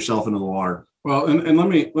yourself into the water. Well, and let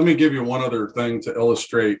me give you one other thing to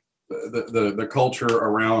illustrate the culture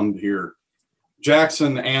around here.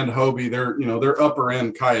 Jackson and Hobie, they're upper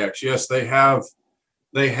end kayaks. Yes, they have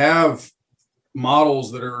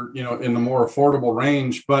models that are, in the more affordable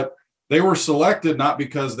range, but they were selected not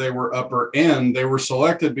because they were upper end. They were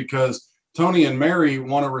selected because Tony and Mary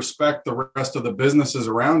want to respect the rest of the businesses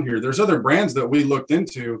around here. There's other brands that we looked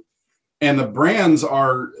into, and the brands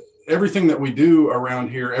are everything that we do around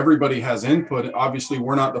here. Everybody has input. Obviously,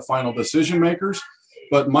 we're not the final decision makers,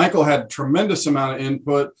 but Michael had tremendous amount of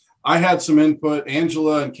input. I had some input.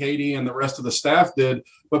 Angela and Katie and the rest of the staff did.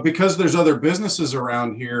 But because there's other businesses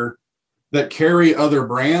around here that carry other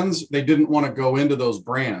brands, they didn't want to go into those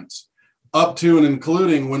brands. Up to and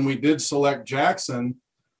including when we did select Jackson,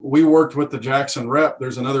 We worked with the Jackson rep.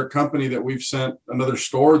 There's another company that another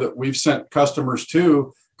store that we've sent customers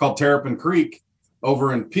to called Terrapin Creek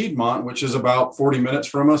over in Piedmont, which is about 40 minutes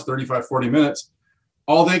from us, 35, 40 minutes.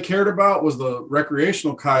 All they cared about was the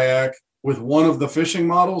recreational kayak with one of the fishing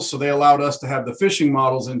models. So they allowed us to have the fishing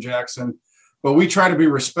models in Jackson. But we try to be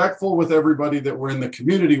respectful with everybody that we're in the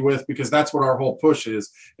community with, because that's what our whole push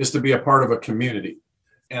is to be a part of a community.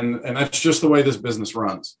 And that's just the way this business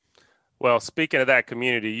runs. Well, speaking of that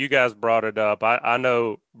community, you guys brought it up. I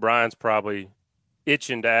know Brian's probably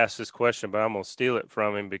itching to ask this question, but I'm going to steal it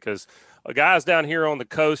from him, because guys down here on the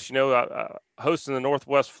coast, hosting the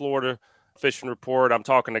Northwest Florida Fishing Report, I'm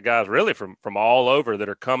talking to guys really from all over that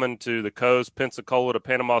are coming to the coast, Pensacola to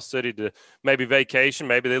Panama City to maybe vacation.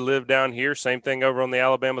 Maybe they live down here. Same thing over on the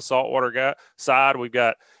Alabama saltwater side. We've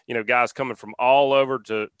got, guys coming from all over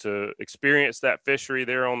to experience that fishery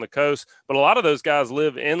there on the coast. But a lot of those guys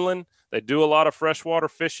live inland. They do a lot of freshwater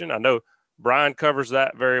fishing. I know Brian covers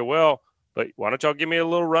that very well. But why don't y'all give me a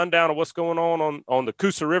little rundown of what's going on the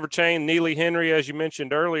Coosa River chain, Neely Henry, as you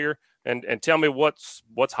mentioned earlier, and tell me what's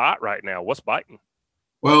hot right now. What's biting?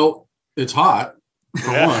 Well, it's hot,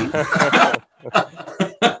 for one.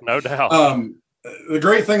 No doubt. The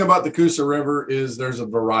great thing about the Coosa River is there's a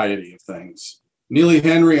variety of things. Neely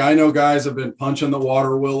Henry, I know guys have been punching the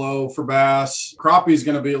water willow for bass. Crappie's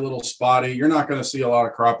going to be a little spotty. You're not going to see a lot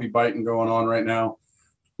of crappie biting going on right now.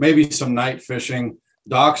 Maybe some night fishing.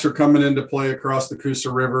 Docks are coming into play across the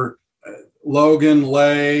Coosa River. Logan,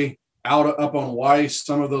 Lay, up on Weiss,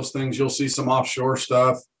 some of those things, you'll see some offshore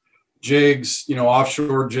stuff. Jigs,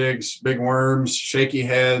 offshore jigs, big worms, shaky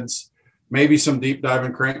heads, maybe some deep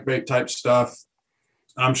diving crankbait type stuff.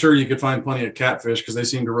 I'm sure you could find plenty of catfish because they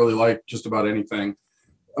seem to really like just about anything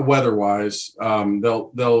weather-wise.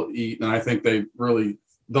 They'll eat, and I think they really,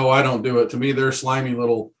 though I don't do it, to me, they're slimy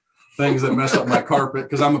little things that mess up my carpet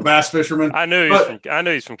because I'm a bass fisherman. I knew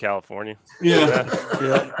he's from California. Yeah.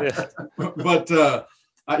 Yeah. But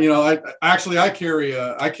I carry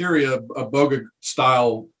a boga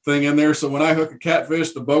style thing in there. So when I hook a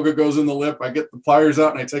catfish, the boga goes in the lip. I get the pliers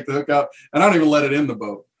out and I take the hook out, and I don't even let it in the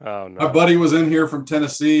boat. Oh no. My buddy was in here from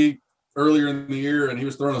Tennessee earlier in the year, and he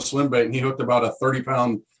was throwing a swim bait, and he hooked about a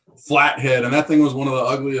 30-pound flathead, and that thing was one of the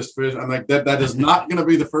ugliest fish. I'm like, that is not going to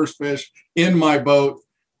be the first fish in my boat.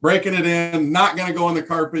 Breaking it in, not going to go on the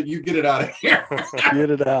carpet. You get it out of here. Get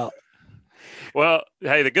it out. Well,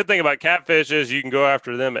 hey, the good thing about catfish is you can go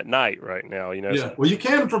after them at night right now. Yeah. So well, you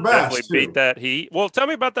can for bass. Definitely beat that heat. Well, tell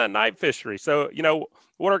me about that night fishery. So,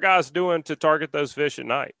 what are guys doing to target those fish at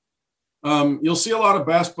night? You'll see a lot of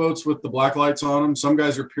bass boats with the black lights on them. Some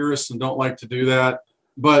guys are purists and don't like to do that.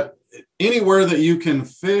 But anywhere that you can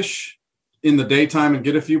fish in the daytime and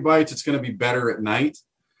get a few bites, it's going to be better at night,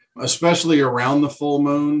 especially around the full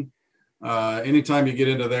moon. Anytime you get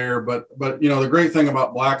into there, but the great thing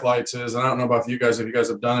about black lights is, and I don't know about you guys, if you guys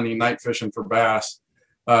have done any night fishing for bass,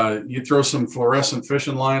 you throw some fluorescent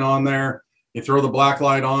fishing line on there, you throw the black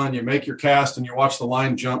light on, you make your cast, and you watch the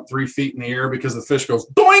line jump 3 feet in the air because the fish goes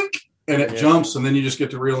doink and it jumps, and then you just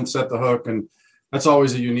get to reel and set the hook, and that's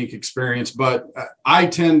always a unique experience. But I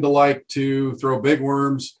tend to like to throw big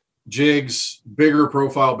worms, jigs, bigger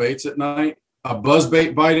profile baits at night. A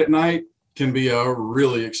buzzbait bite at night can be a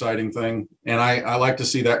really exciting thing. And I like to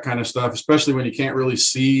see that kind of stuff, especially when you can't really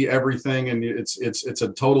see everything. And it's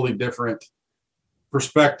a totally different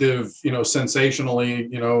perspective, sensationally,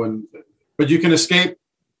 but you can escape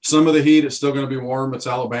some of the heat. It's still going to be warm. It's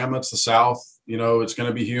Alabama. It's the South, it's going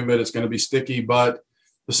to be humid. It's going to be sticky, but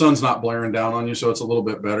the sun's not blaring down on you. So it's a little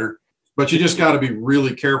bit better, but you just got to be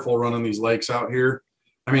really careful running these lakes out here.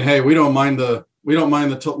 I mean, hey, we don't mind the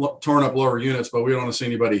torn up lower units, but we don't want to see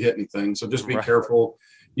anybody hit anything. So just be careful.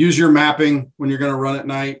 Use your mapping when you're going to run at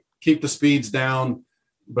night. Keep the speeds down,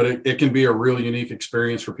 but it can be a really unique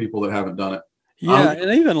experience for people that haven't done it. Yeah,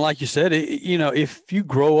 and even like you said, if you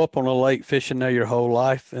grow up on a lake fishing there your whole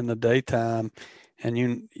life in the daytime, and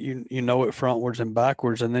you know it frontwards and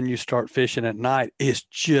backwards, and then you start fishing at night, it's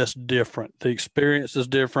just different. The experience is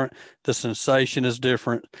different. The sensation is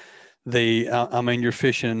different. You're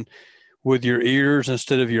fishing with your ears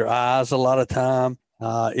instead of your eyes a lot of time.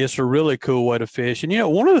 It's a really cool way to fish. And,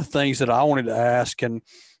 one of the things that I wanted to ask, and,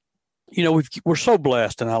 we're so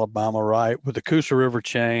blessed in Alabama, right? With the Coosa River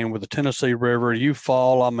chain, with the Tennessee River,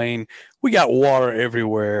 Eufaula. We got water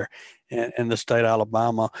everywhere in the state of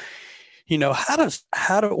Alabama.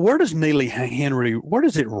 Where does Neely Henry, where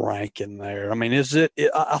does it rank in there?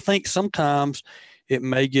 I think sometimes it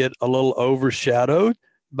may get a little overshadowed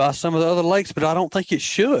by some of the other lakes, but I don't think it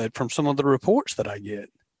should from some of the reports that I get.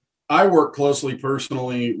 I work closely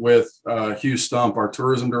personally with Hugh Stump, our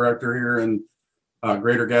tourism director here, and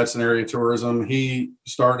Greater Gadsden Area Tourism. He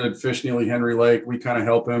started Fish Neely Henry Lake. We kind of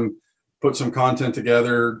help him put some content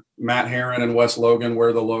together. Matt Herron and Wes Logan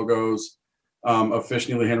wear the logos of Fish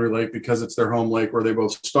Neely Henry Lake because it's their home lake where they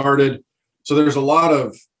both started. So there's a lot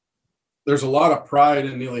of pride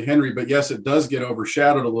in Neely Henry, but yes, it does get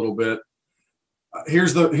overshadowed a little bit.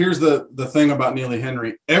 Here's the thing about Neely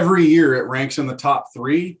Henry. Every year it ranks in the top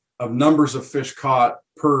 3 of numbers of fish caught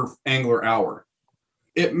per angler hour.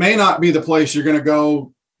 It may not be the place you're going to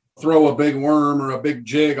go throw a big worm or a big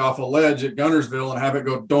jig off a ledge at Guntersville and have it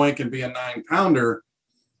go doink and be a 9-pounder,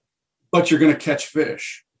 but you're going to catch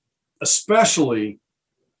fish. Especially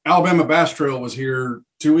Alabama Bass Trail was here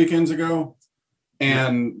 2 weekends ago,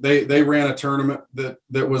 and they ran a tournament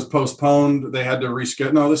that was postponed. They had to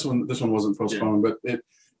reschedule. No, this one wasn't postponed, but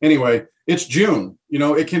anyway, it's June. You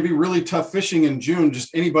know, it can be really tough fishing in June.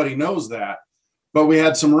 Just anybody knows that. But we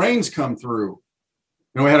had some rains come through.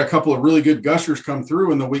 And we had a couple of really good gushers come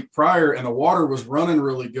through in the week prior, and the water was running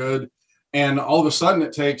really good. And all of a sudden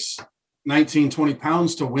it takes 19, 20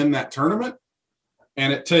 pounds to win that tournament.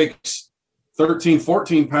 And it takes 13,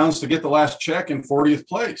 14 pounds to get the last check in 40th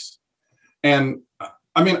place. And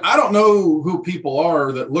I mean, I don't know who people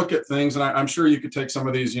are that look at things. And I'm sure you could take some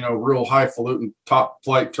of these, you know, real highfalutin top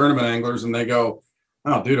flight tournament anglers and they go,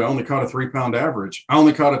 oh, dude, I only caught a 3-pound average. I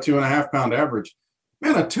only caught a 2.5-pound average.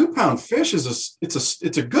 Man, a 2-pound fish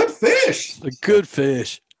it's a good fish. A good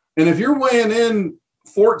fish. And if you're weighing in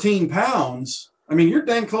 14 pounds, I mean, you're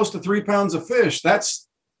dang close to 3 pounds of fish. That's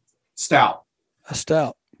stout. A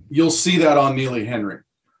stout. You'll see that on Neely Henry.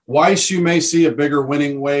 Weiss, you may see a bigger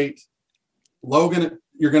winning weight. Logan,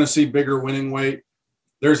 you're going to see bigger winning weight.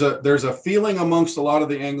 There's a feeling amongst a lot of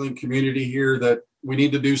the angling community here that we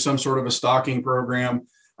need to do some sort of a stocking program.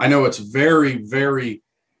 I know it's very, very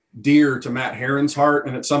dear to Matt Herron's heart,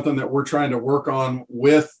 and it's something that we're trying to work on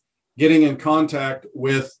with getting in contact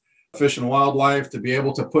with Fish and Wildlife to be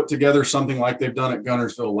able to put together something like they've done at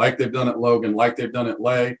Guntersville, like they've done at Logan, like they've done at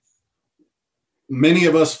Lay. Many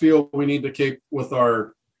of us feel we need to keep with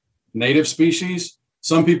our native species.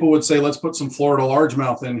 Some people would say, let's put some Florida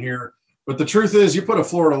largemouth in here. But the truth is, you put a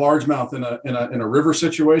Florida largemouth in a river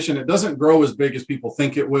situation, it doesn't grow as big as people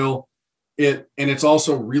think it will. And it's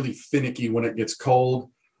also really finicky when it gets cold.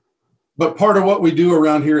 But part of what we do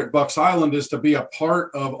around here at Bucks Island is to be a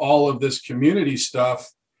part of all of this community stuff,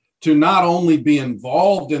 to not only be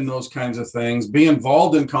involved in those kinds of things, be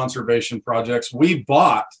involved in conservation projects. We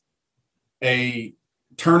bought a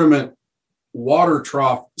tournament water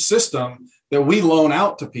trough system that we loan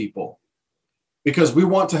out to people because we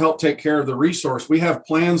want to help take care of the resource. We have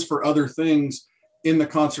plans for other things in the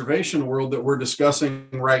conservation world that we're discussing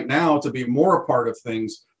right now to be more a part of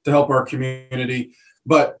things to help our community.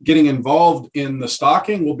 But getting involved in the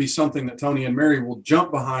stocking will be something that Tony and Mary will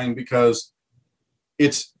jump behind because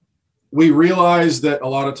we realize that a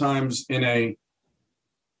lot of times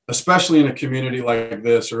especially in a community like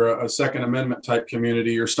this or a Second Amendment type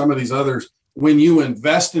community or some of these others, when you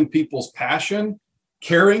invest in people's passion,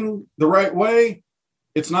 caring the right way,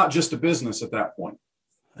 it's not just a business at that point.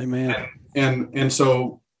 Amen. And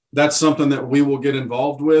so that's something that we will get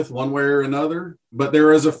involved with one way or another. But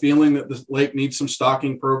there is a feeling that the lake needs some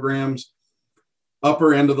stocking programs,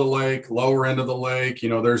 upper end of the lake, lower end of the lake. You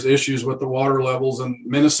know, there's issues with the water levels and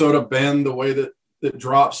Minnesota Bend, the way that it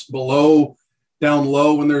drops down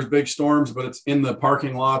low when there's big storms, but it's in the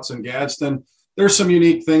parking lots in Gadsden. There's some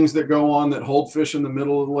unique things that go on that hold fish in the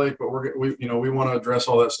middle of the lake, but we want to address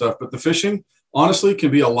all that stuff. But the fishing, honestly,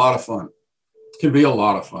 can be a lot of fun. Can be a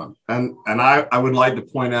lot of fun. And I would like to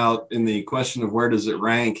point out in the question of where does it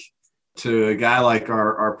rank to a guy like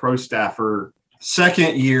our pro staffer,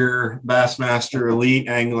 second year Bassmaster elite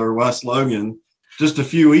angler, Wes Logan, just a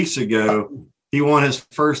few weeks ago, he won his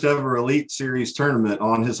first ever Elite Series tournament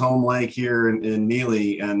on his home lake here in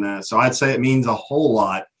Neely. And so I'd say it means a whole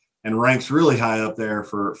lot and ranks really high up there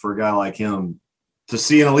for a guy like him. To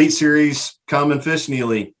see an Elite Series come and fish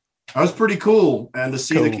Neely, that was pretty cool. And to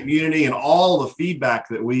see the community and all the feedback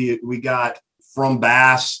that we got from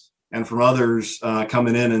Bass and from others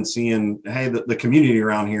coming in and seeing, hey, the community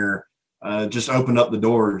around here just opened up the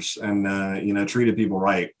doors and, treated people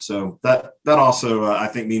right. So that also, I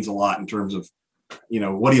think, means a lot in terms of,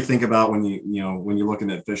 what do you think about when you're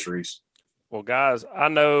looking at fisheries? Well, guys, I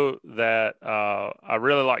know that I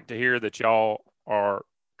really like to hear that y'all are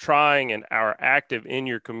trying and are active in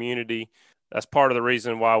your community. That's part of the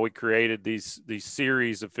reason why we created these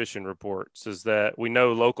series of fishing reports, is that we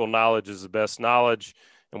know local knowledge is the best knowledge,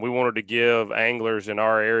 and we wanted to give anglers in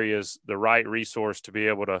our areas the right resource to be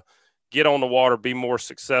able to get on the water, be more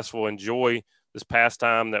successful, enjoy this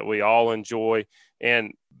pastime that we all enjoy,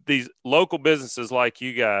 And these local businesses like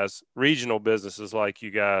you guys, regional businesses like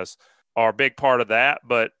you guys are a big part of that.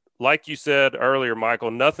 But like you said earlier,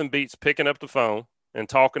 Michael, nothing beats picking up the phone and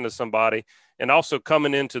talking to somebody, and also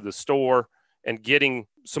coming into the store and getting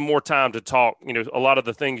some more time to talk. You know, a lot of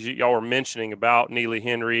the things y'all were mentioning about Neely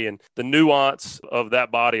Henry and the nuance of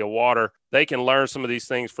that body of water, they can learn some of these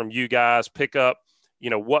things from you guys, pick up, you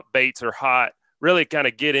know, what baits are hot, really kind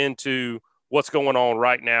of get into what's going on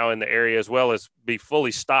right now in the area, as well as be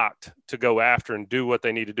fully stocked to go after and do what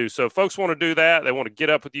they need to do. So if folks want to do that, they want to get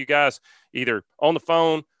up with you guys, either on the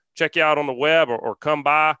phone, check you out on the web, or come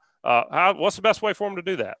by. What's the best way for them to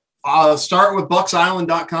do that? Start with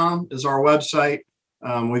bucksisland.com is our website.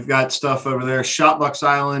 We've got stuff over there. Shop Bucks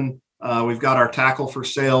Island. We've got our tackle for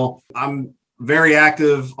sale. I'm very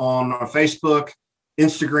active on our Facebook,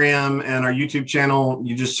 Instagram, and our YouTube channel.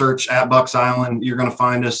 You just search at Bucks Island. You're going to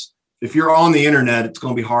find us. If you're on the internet, it's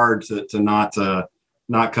going to be hard to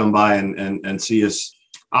not come by and see us.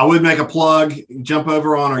 I would make a plug. Jump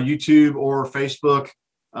over on our YouTube or Facebook.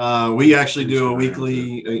 We actually do a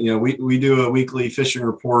weekly, we do a weekly fishing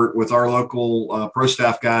report with our local pro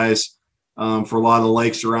staff guys for a lot of the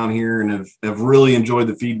lakes around here, and have really enjoyed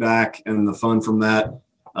the feedback and the fun from that.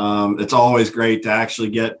 It's always great to actually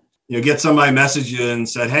get somebody message you and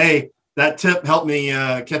said, hey, that tip helped me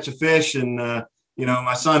catch a fish, and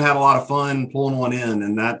my son had a lot of fun pulling one in,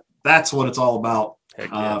 and that's what it's all about.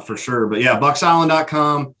 For sure. But yeah,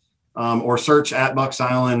 bucksisland.com. Or search at Bucks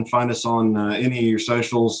Island. Find us on any of your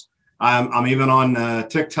socials. I'm even on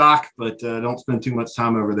TikTok, but don't spend too much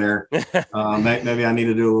time over there. Maybe I need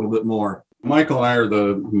to do a little bit more. Michael and I are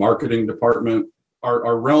the marketing department.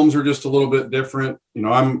 Our realms are just a little bit different.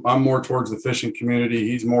 I'm more towards the fishing community.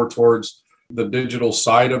 He's more towards the digital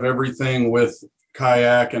side of everything with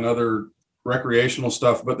kayak and other recreational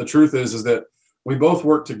stuff. But the truth is that we both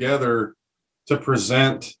work together to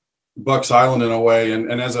present Bucks Island in a way,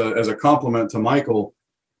 and as a compliment to Michael,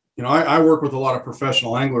 I work with a lot of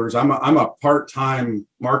professional anglers. I'm a part-time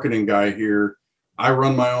marketing guy here. I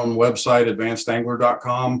run my own website,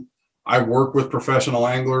 advancedangler.com. I work with professional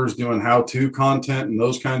anglers doing how-to content and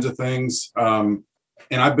those kinds of things. And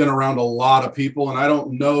I've been around a lot of people, and I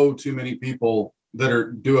don't know too many people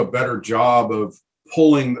that do a better job of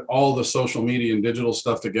pulling all the social media and digital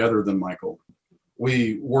stuff together than Michael.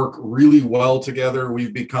 We work really well together.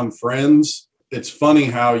 We've become friends. It's funny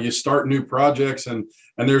how you start new projects and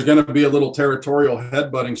there's going to be a little territorial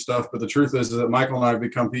headbutting stuff. But the truth is that Michael and I have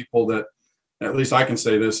become people that, at least I can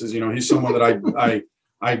say this, is, he's someone that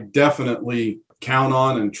I definitely count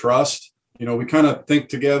on and trust. We kind of think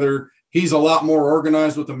together. He's a lot more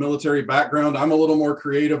organized with a military background. I'm a little more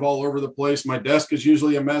creative all over the place. My desk is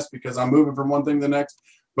usually a mess because I'm moving from one thing to the next.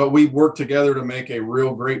 But we work together to make a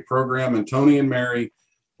real great program. And Tony and Mary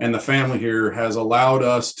and the family here has allowed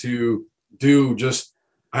us to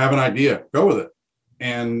I have an idea, go with it.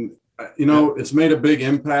 And, it's made a big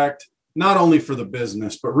impact, not only for the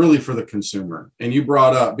business, but really for the consumer. And you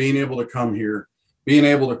brought up being able to come here, being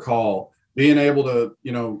able to call, being able to,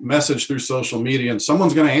 message through social media, and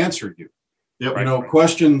someone's going to answer you. Yep.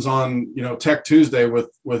 Questions on, Tech Tuesday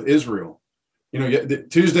with Israel.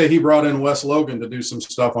 Tuesday he brought in Wes Logan to do some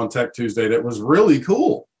stuff on Tech Tuesday that was really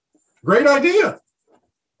cool. Great idea.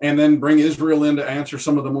 And then bring Israel in to answer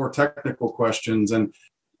some of the more technical questions. And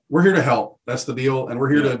we're here to help. That's the deal. And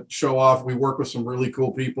we're here to show off. We work with some really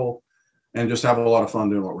cool people and just have a lot of fun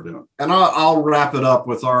doing what we're doing. And I'll wrap it up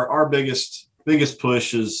with our biggest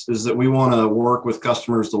push is that we want to work with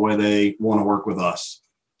customers the way they want to work with us.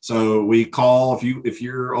 So we call, if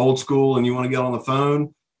you're old school and you want to get on the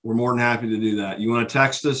phone, we're more than happy to do that. You want to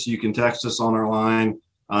text us, you can text us on our line.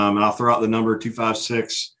 And I'll throw out the number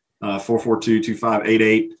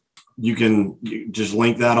 256-442-2588. You can just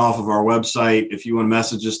link that off of our website if you want to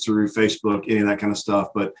message us through Facebook, any of that kind of stuff.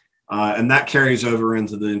 But and that carries over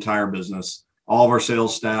into the entire business. All of our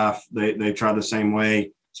sales staff, they try the same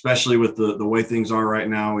way, especially with the way things are right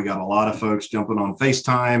now. We got a lot of folks jumping on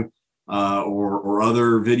FaceTime or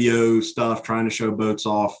other video stuff, trying to show boats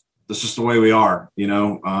off. That's just the way we are,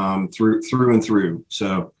 through and through.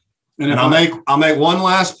 So, and I'll make one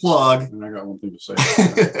last plug. And I got one thing to say.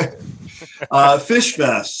 Fish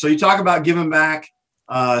Fest. So you talk about giving back.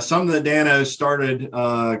 Something that Dano started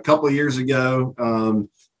a couple of years ago,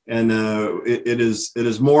 and it is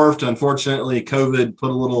morphed. Unfortunately, COVID put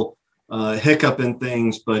a little hiccup in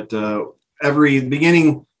things, but every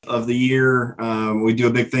beginning of the year, we do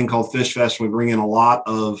a big thing called Fish Fest. We bring in a lot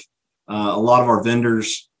of our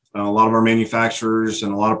vendors. A lot of our manufacturers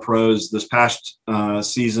and a lot of pros. This past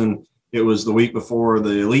season, it was the week before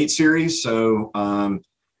the Elite Series. So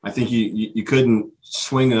I think you couldn't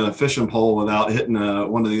swing a fishing pole without hitting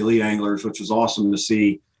one of the elite anglers, which was awesome to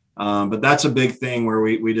see. But that's a big thing where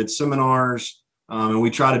we did seminars, and we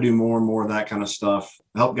try to do more and more of that kind of stuff,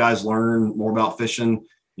 help guys learn more about fishing.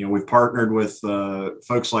 We've partnered with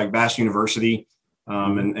folks like Bass University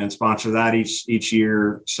and sponsor that each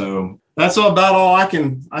year. So that's about all I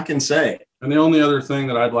can say. And the only other thing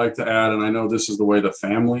that I'd like to add, and I know this is the way the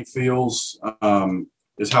family feels,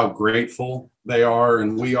 is how grateful they are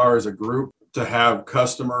and we are as a group to have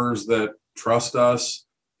customers that trust us.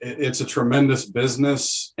 It's a tremendous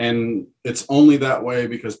business, and it's only that way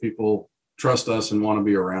because people trust us and want to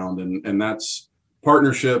be around. And that's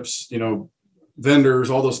partnerships, vendors,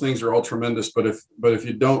 all those things are all tremendous. But if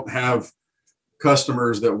you don't have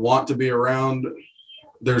customers that want to be around,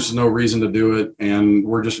 there's no reason to do it. And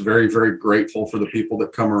we're just very, very grateful for the people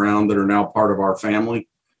that come around that are now part of our family.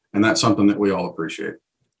 And that's something that we all appreciate.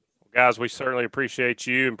 Guys, we certainly appreciate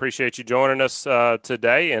you and appreciate you joining us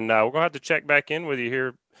today. And we're going to have to check back in with you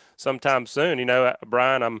here sometime soon.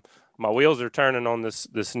 Brian, my wheels are turning on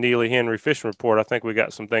this Neely Henry Fishing Report. I think we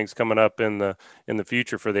got some things coming up in the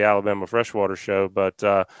future for the Alabama Freshwater Show. But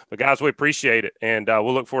guys, we appreciate it. And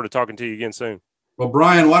we'll look forward to talking to you again soon. Well,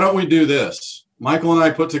 Brian, why don't we do this? Michael and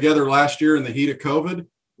I put together last year in the heat of COVID,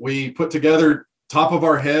 we put together top of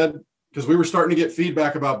our head, because we were starting to get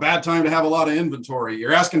feedback about bad time to have a lot of inventory.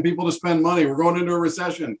 You're asking people to spend money. We're going into a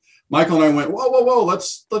recession. Michael and I went, whoa.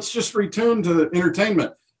 Let's just retune to the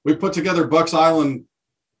entertainment. We put together Bucks Island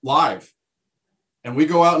Live, and we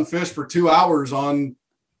go out and fish for 2 hours on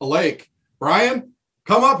a lake. Brian,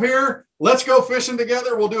 come up here. Let's go fishing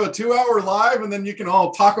together. We'll do a 2-hour live, and then you can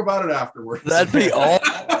all talk about it afterwards. That'd be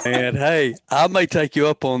awesome, man. Hey, I may take you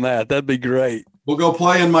up on that. That'd be great. We'll go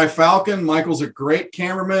play in my Falcon. Michael's a great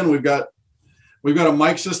cameraman. We've got a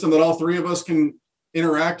mic system that all three of us can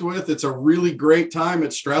interact with. It's a really great time.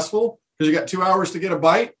 It's stressful because you got 2 hours to get a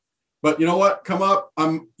bite. But you know what? Come up.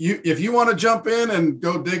 If you want to jump in and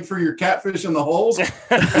go dig for your catfish in the holes, you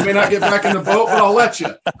may not get back in the boat, but I'll let you.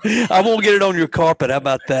 I won't get it on your carpet. How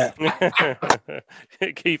about that?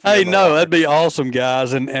 Hey, no, that'd be awesome,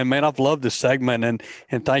 guys. And man, I've loved this segment,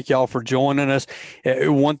 and thank y'all for joining us.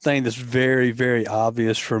 One thing that's very, very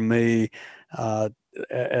obvious for me,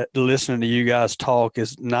 listening to you guys talk,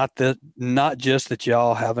 is not just that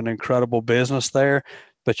y'all have an incredible business there,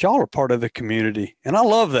 but y'all are part of the community. And I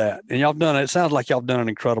love that. And it sounds like y'all have done an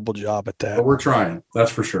incredible job at that. But we're trying.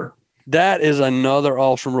 That's for sure. That is another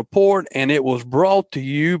awesome report. And it was brought to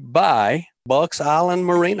you by Bucks Island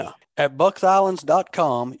Marina. At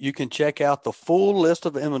bucksislands.com, you can check out the full list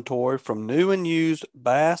of inventory from new and used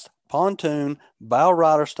bass, pontoon, bow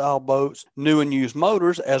rider style boats, new and used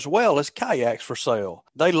motors, as well as kayaks for sale.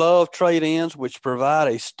 They love trade-ins, which provide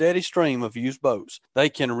a steady stream of used boats. They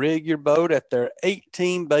can rig your boat at their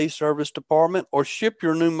 18-bay service department or ship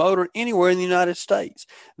your new motor anywhere in the United States.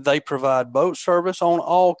 They provide boat service on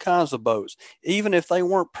all kinds of boats, even if they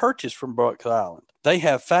weren't purchased from Bucks Island. They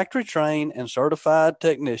have factory-trained and certified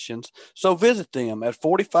technicians, so visit them at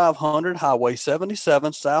 4500 Highway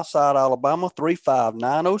 77, Southside, Alabama,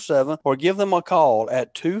 35907, or give them a call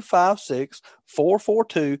at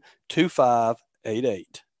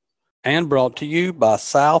 256-442-2588. And brought to you by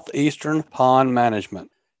Southeastern Pond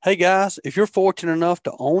Management. Hey guys, if you're fortunate enough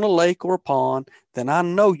to own a lake or a pond, then I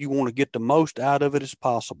know you want to get the most out of it as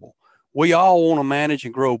possible. We all want to manage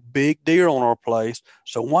and grow big deer on our place,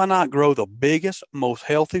 so why not grow the biggest, most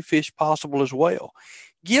healthy fish possible as well?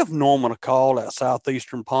 Give Norman a call at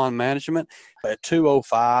Southeastern Pond Management at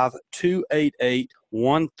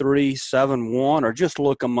 205-288-1371, or just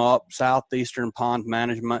look them up,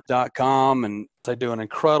 southeasternpondmanagement.com, and they do an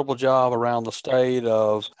incredible job around the state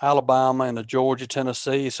of Alabama and Georgia,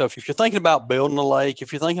 Tennessee. So if you're thinking about building a lake,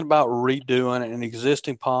 if you're thinking about redoing an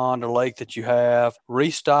existing pond or lake that you have,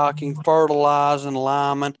 restocking, fertilizing,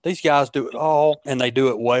 liming, these guys do it all, and they do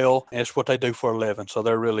it well. And it's what they do for a living, so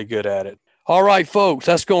they're really good at it. All right, folks,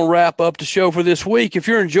 that's going to wrap up the show for this week. If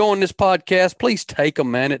you're enjoying this podcast, please take a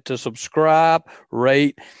minute to subscribe,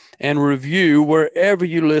 rate, and review wherever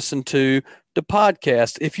you listen to the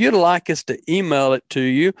podcast. If you'd like us to email it to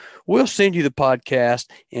you, we'll send you the podcast,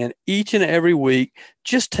 and each and every week,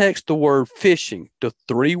 just text the word fishing to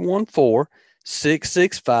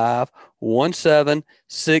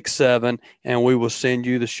 314-665-1767, and we will send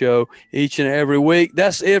you the show each and every week.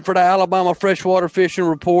 That's it for the Alabama Freshwater Fishing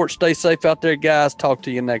Report. Stay safe out there, guys. Talk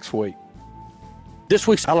to you next week. This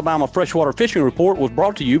week's Alabama Freshwater Fishing Report was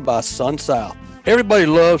brought to you by Sun South. Everybody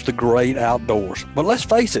loves the great outdoors, but let's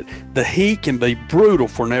face it, the heat can be brutal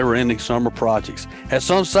for never-ending summer projects. At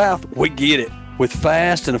Sun South, we get it. With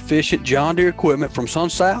fast and efficient John Deere equipment from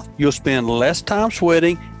SunSouth, you'll spend less time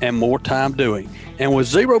sweating and more time doing. And with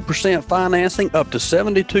 0% financing up to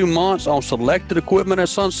 72 months on selected equipment at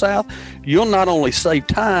SunSouth, you'll not only save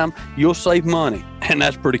time, you'll save money. And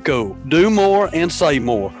that's pretty cool. Do more and save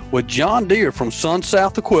more with John Deere from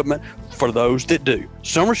SunSouth Equipment for those that do.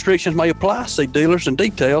 Some restrictions may apply. See dealers and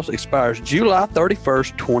details. Expires July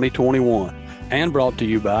 31st, 2021. And brought to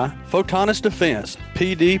you by Photonis Defense,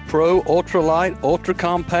 PD Pro Ultralight Ultra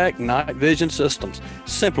Compact Night Vision Systems.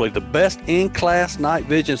 Simply the best in-class night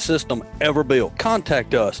vision system ever built.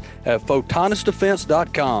 Contact us at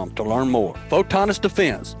photonisdefense.com to learn more. Photonis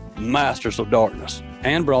Defense, masters of darkness.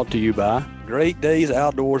 And brought to you by Great Days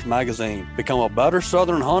Outdoors Magazine. Become a better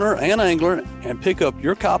Southern hunter and angler and pick up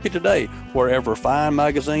your copy today wherever fine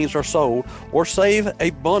magazines are sold, or save a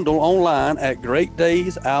bundle online at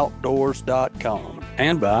greatdaysoutdoors.com.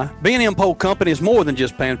 And by B&M Pole Company is more than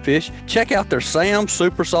just panfish. Check out their Sam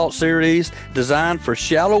Super Salt series designed for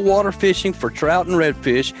shallow water fishing for trout and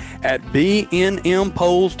redfish at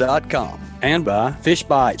bnmpoles.com. And by Fish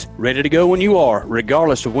Bites, ready to go when you are,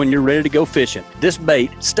 regardless of when you're ready to go fishing. This bait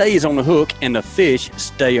stays on the hook and the fish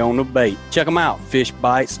stay on the bait. Check them out,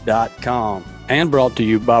 fishbites.com. And brought to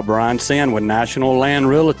you by Brian Sand with National Land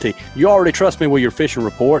Realty. You already trust me with your fishing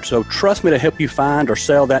report, so trust me to help you find or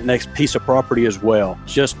sell that next piece of property as well.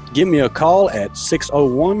 Just give me a call at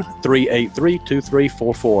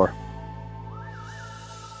 601-383-2344.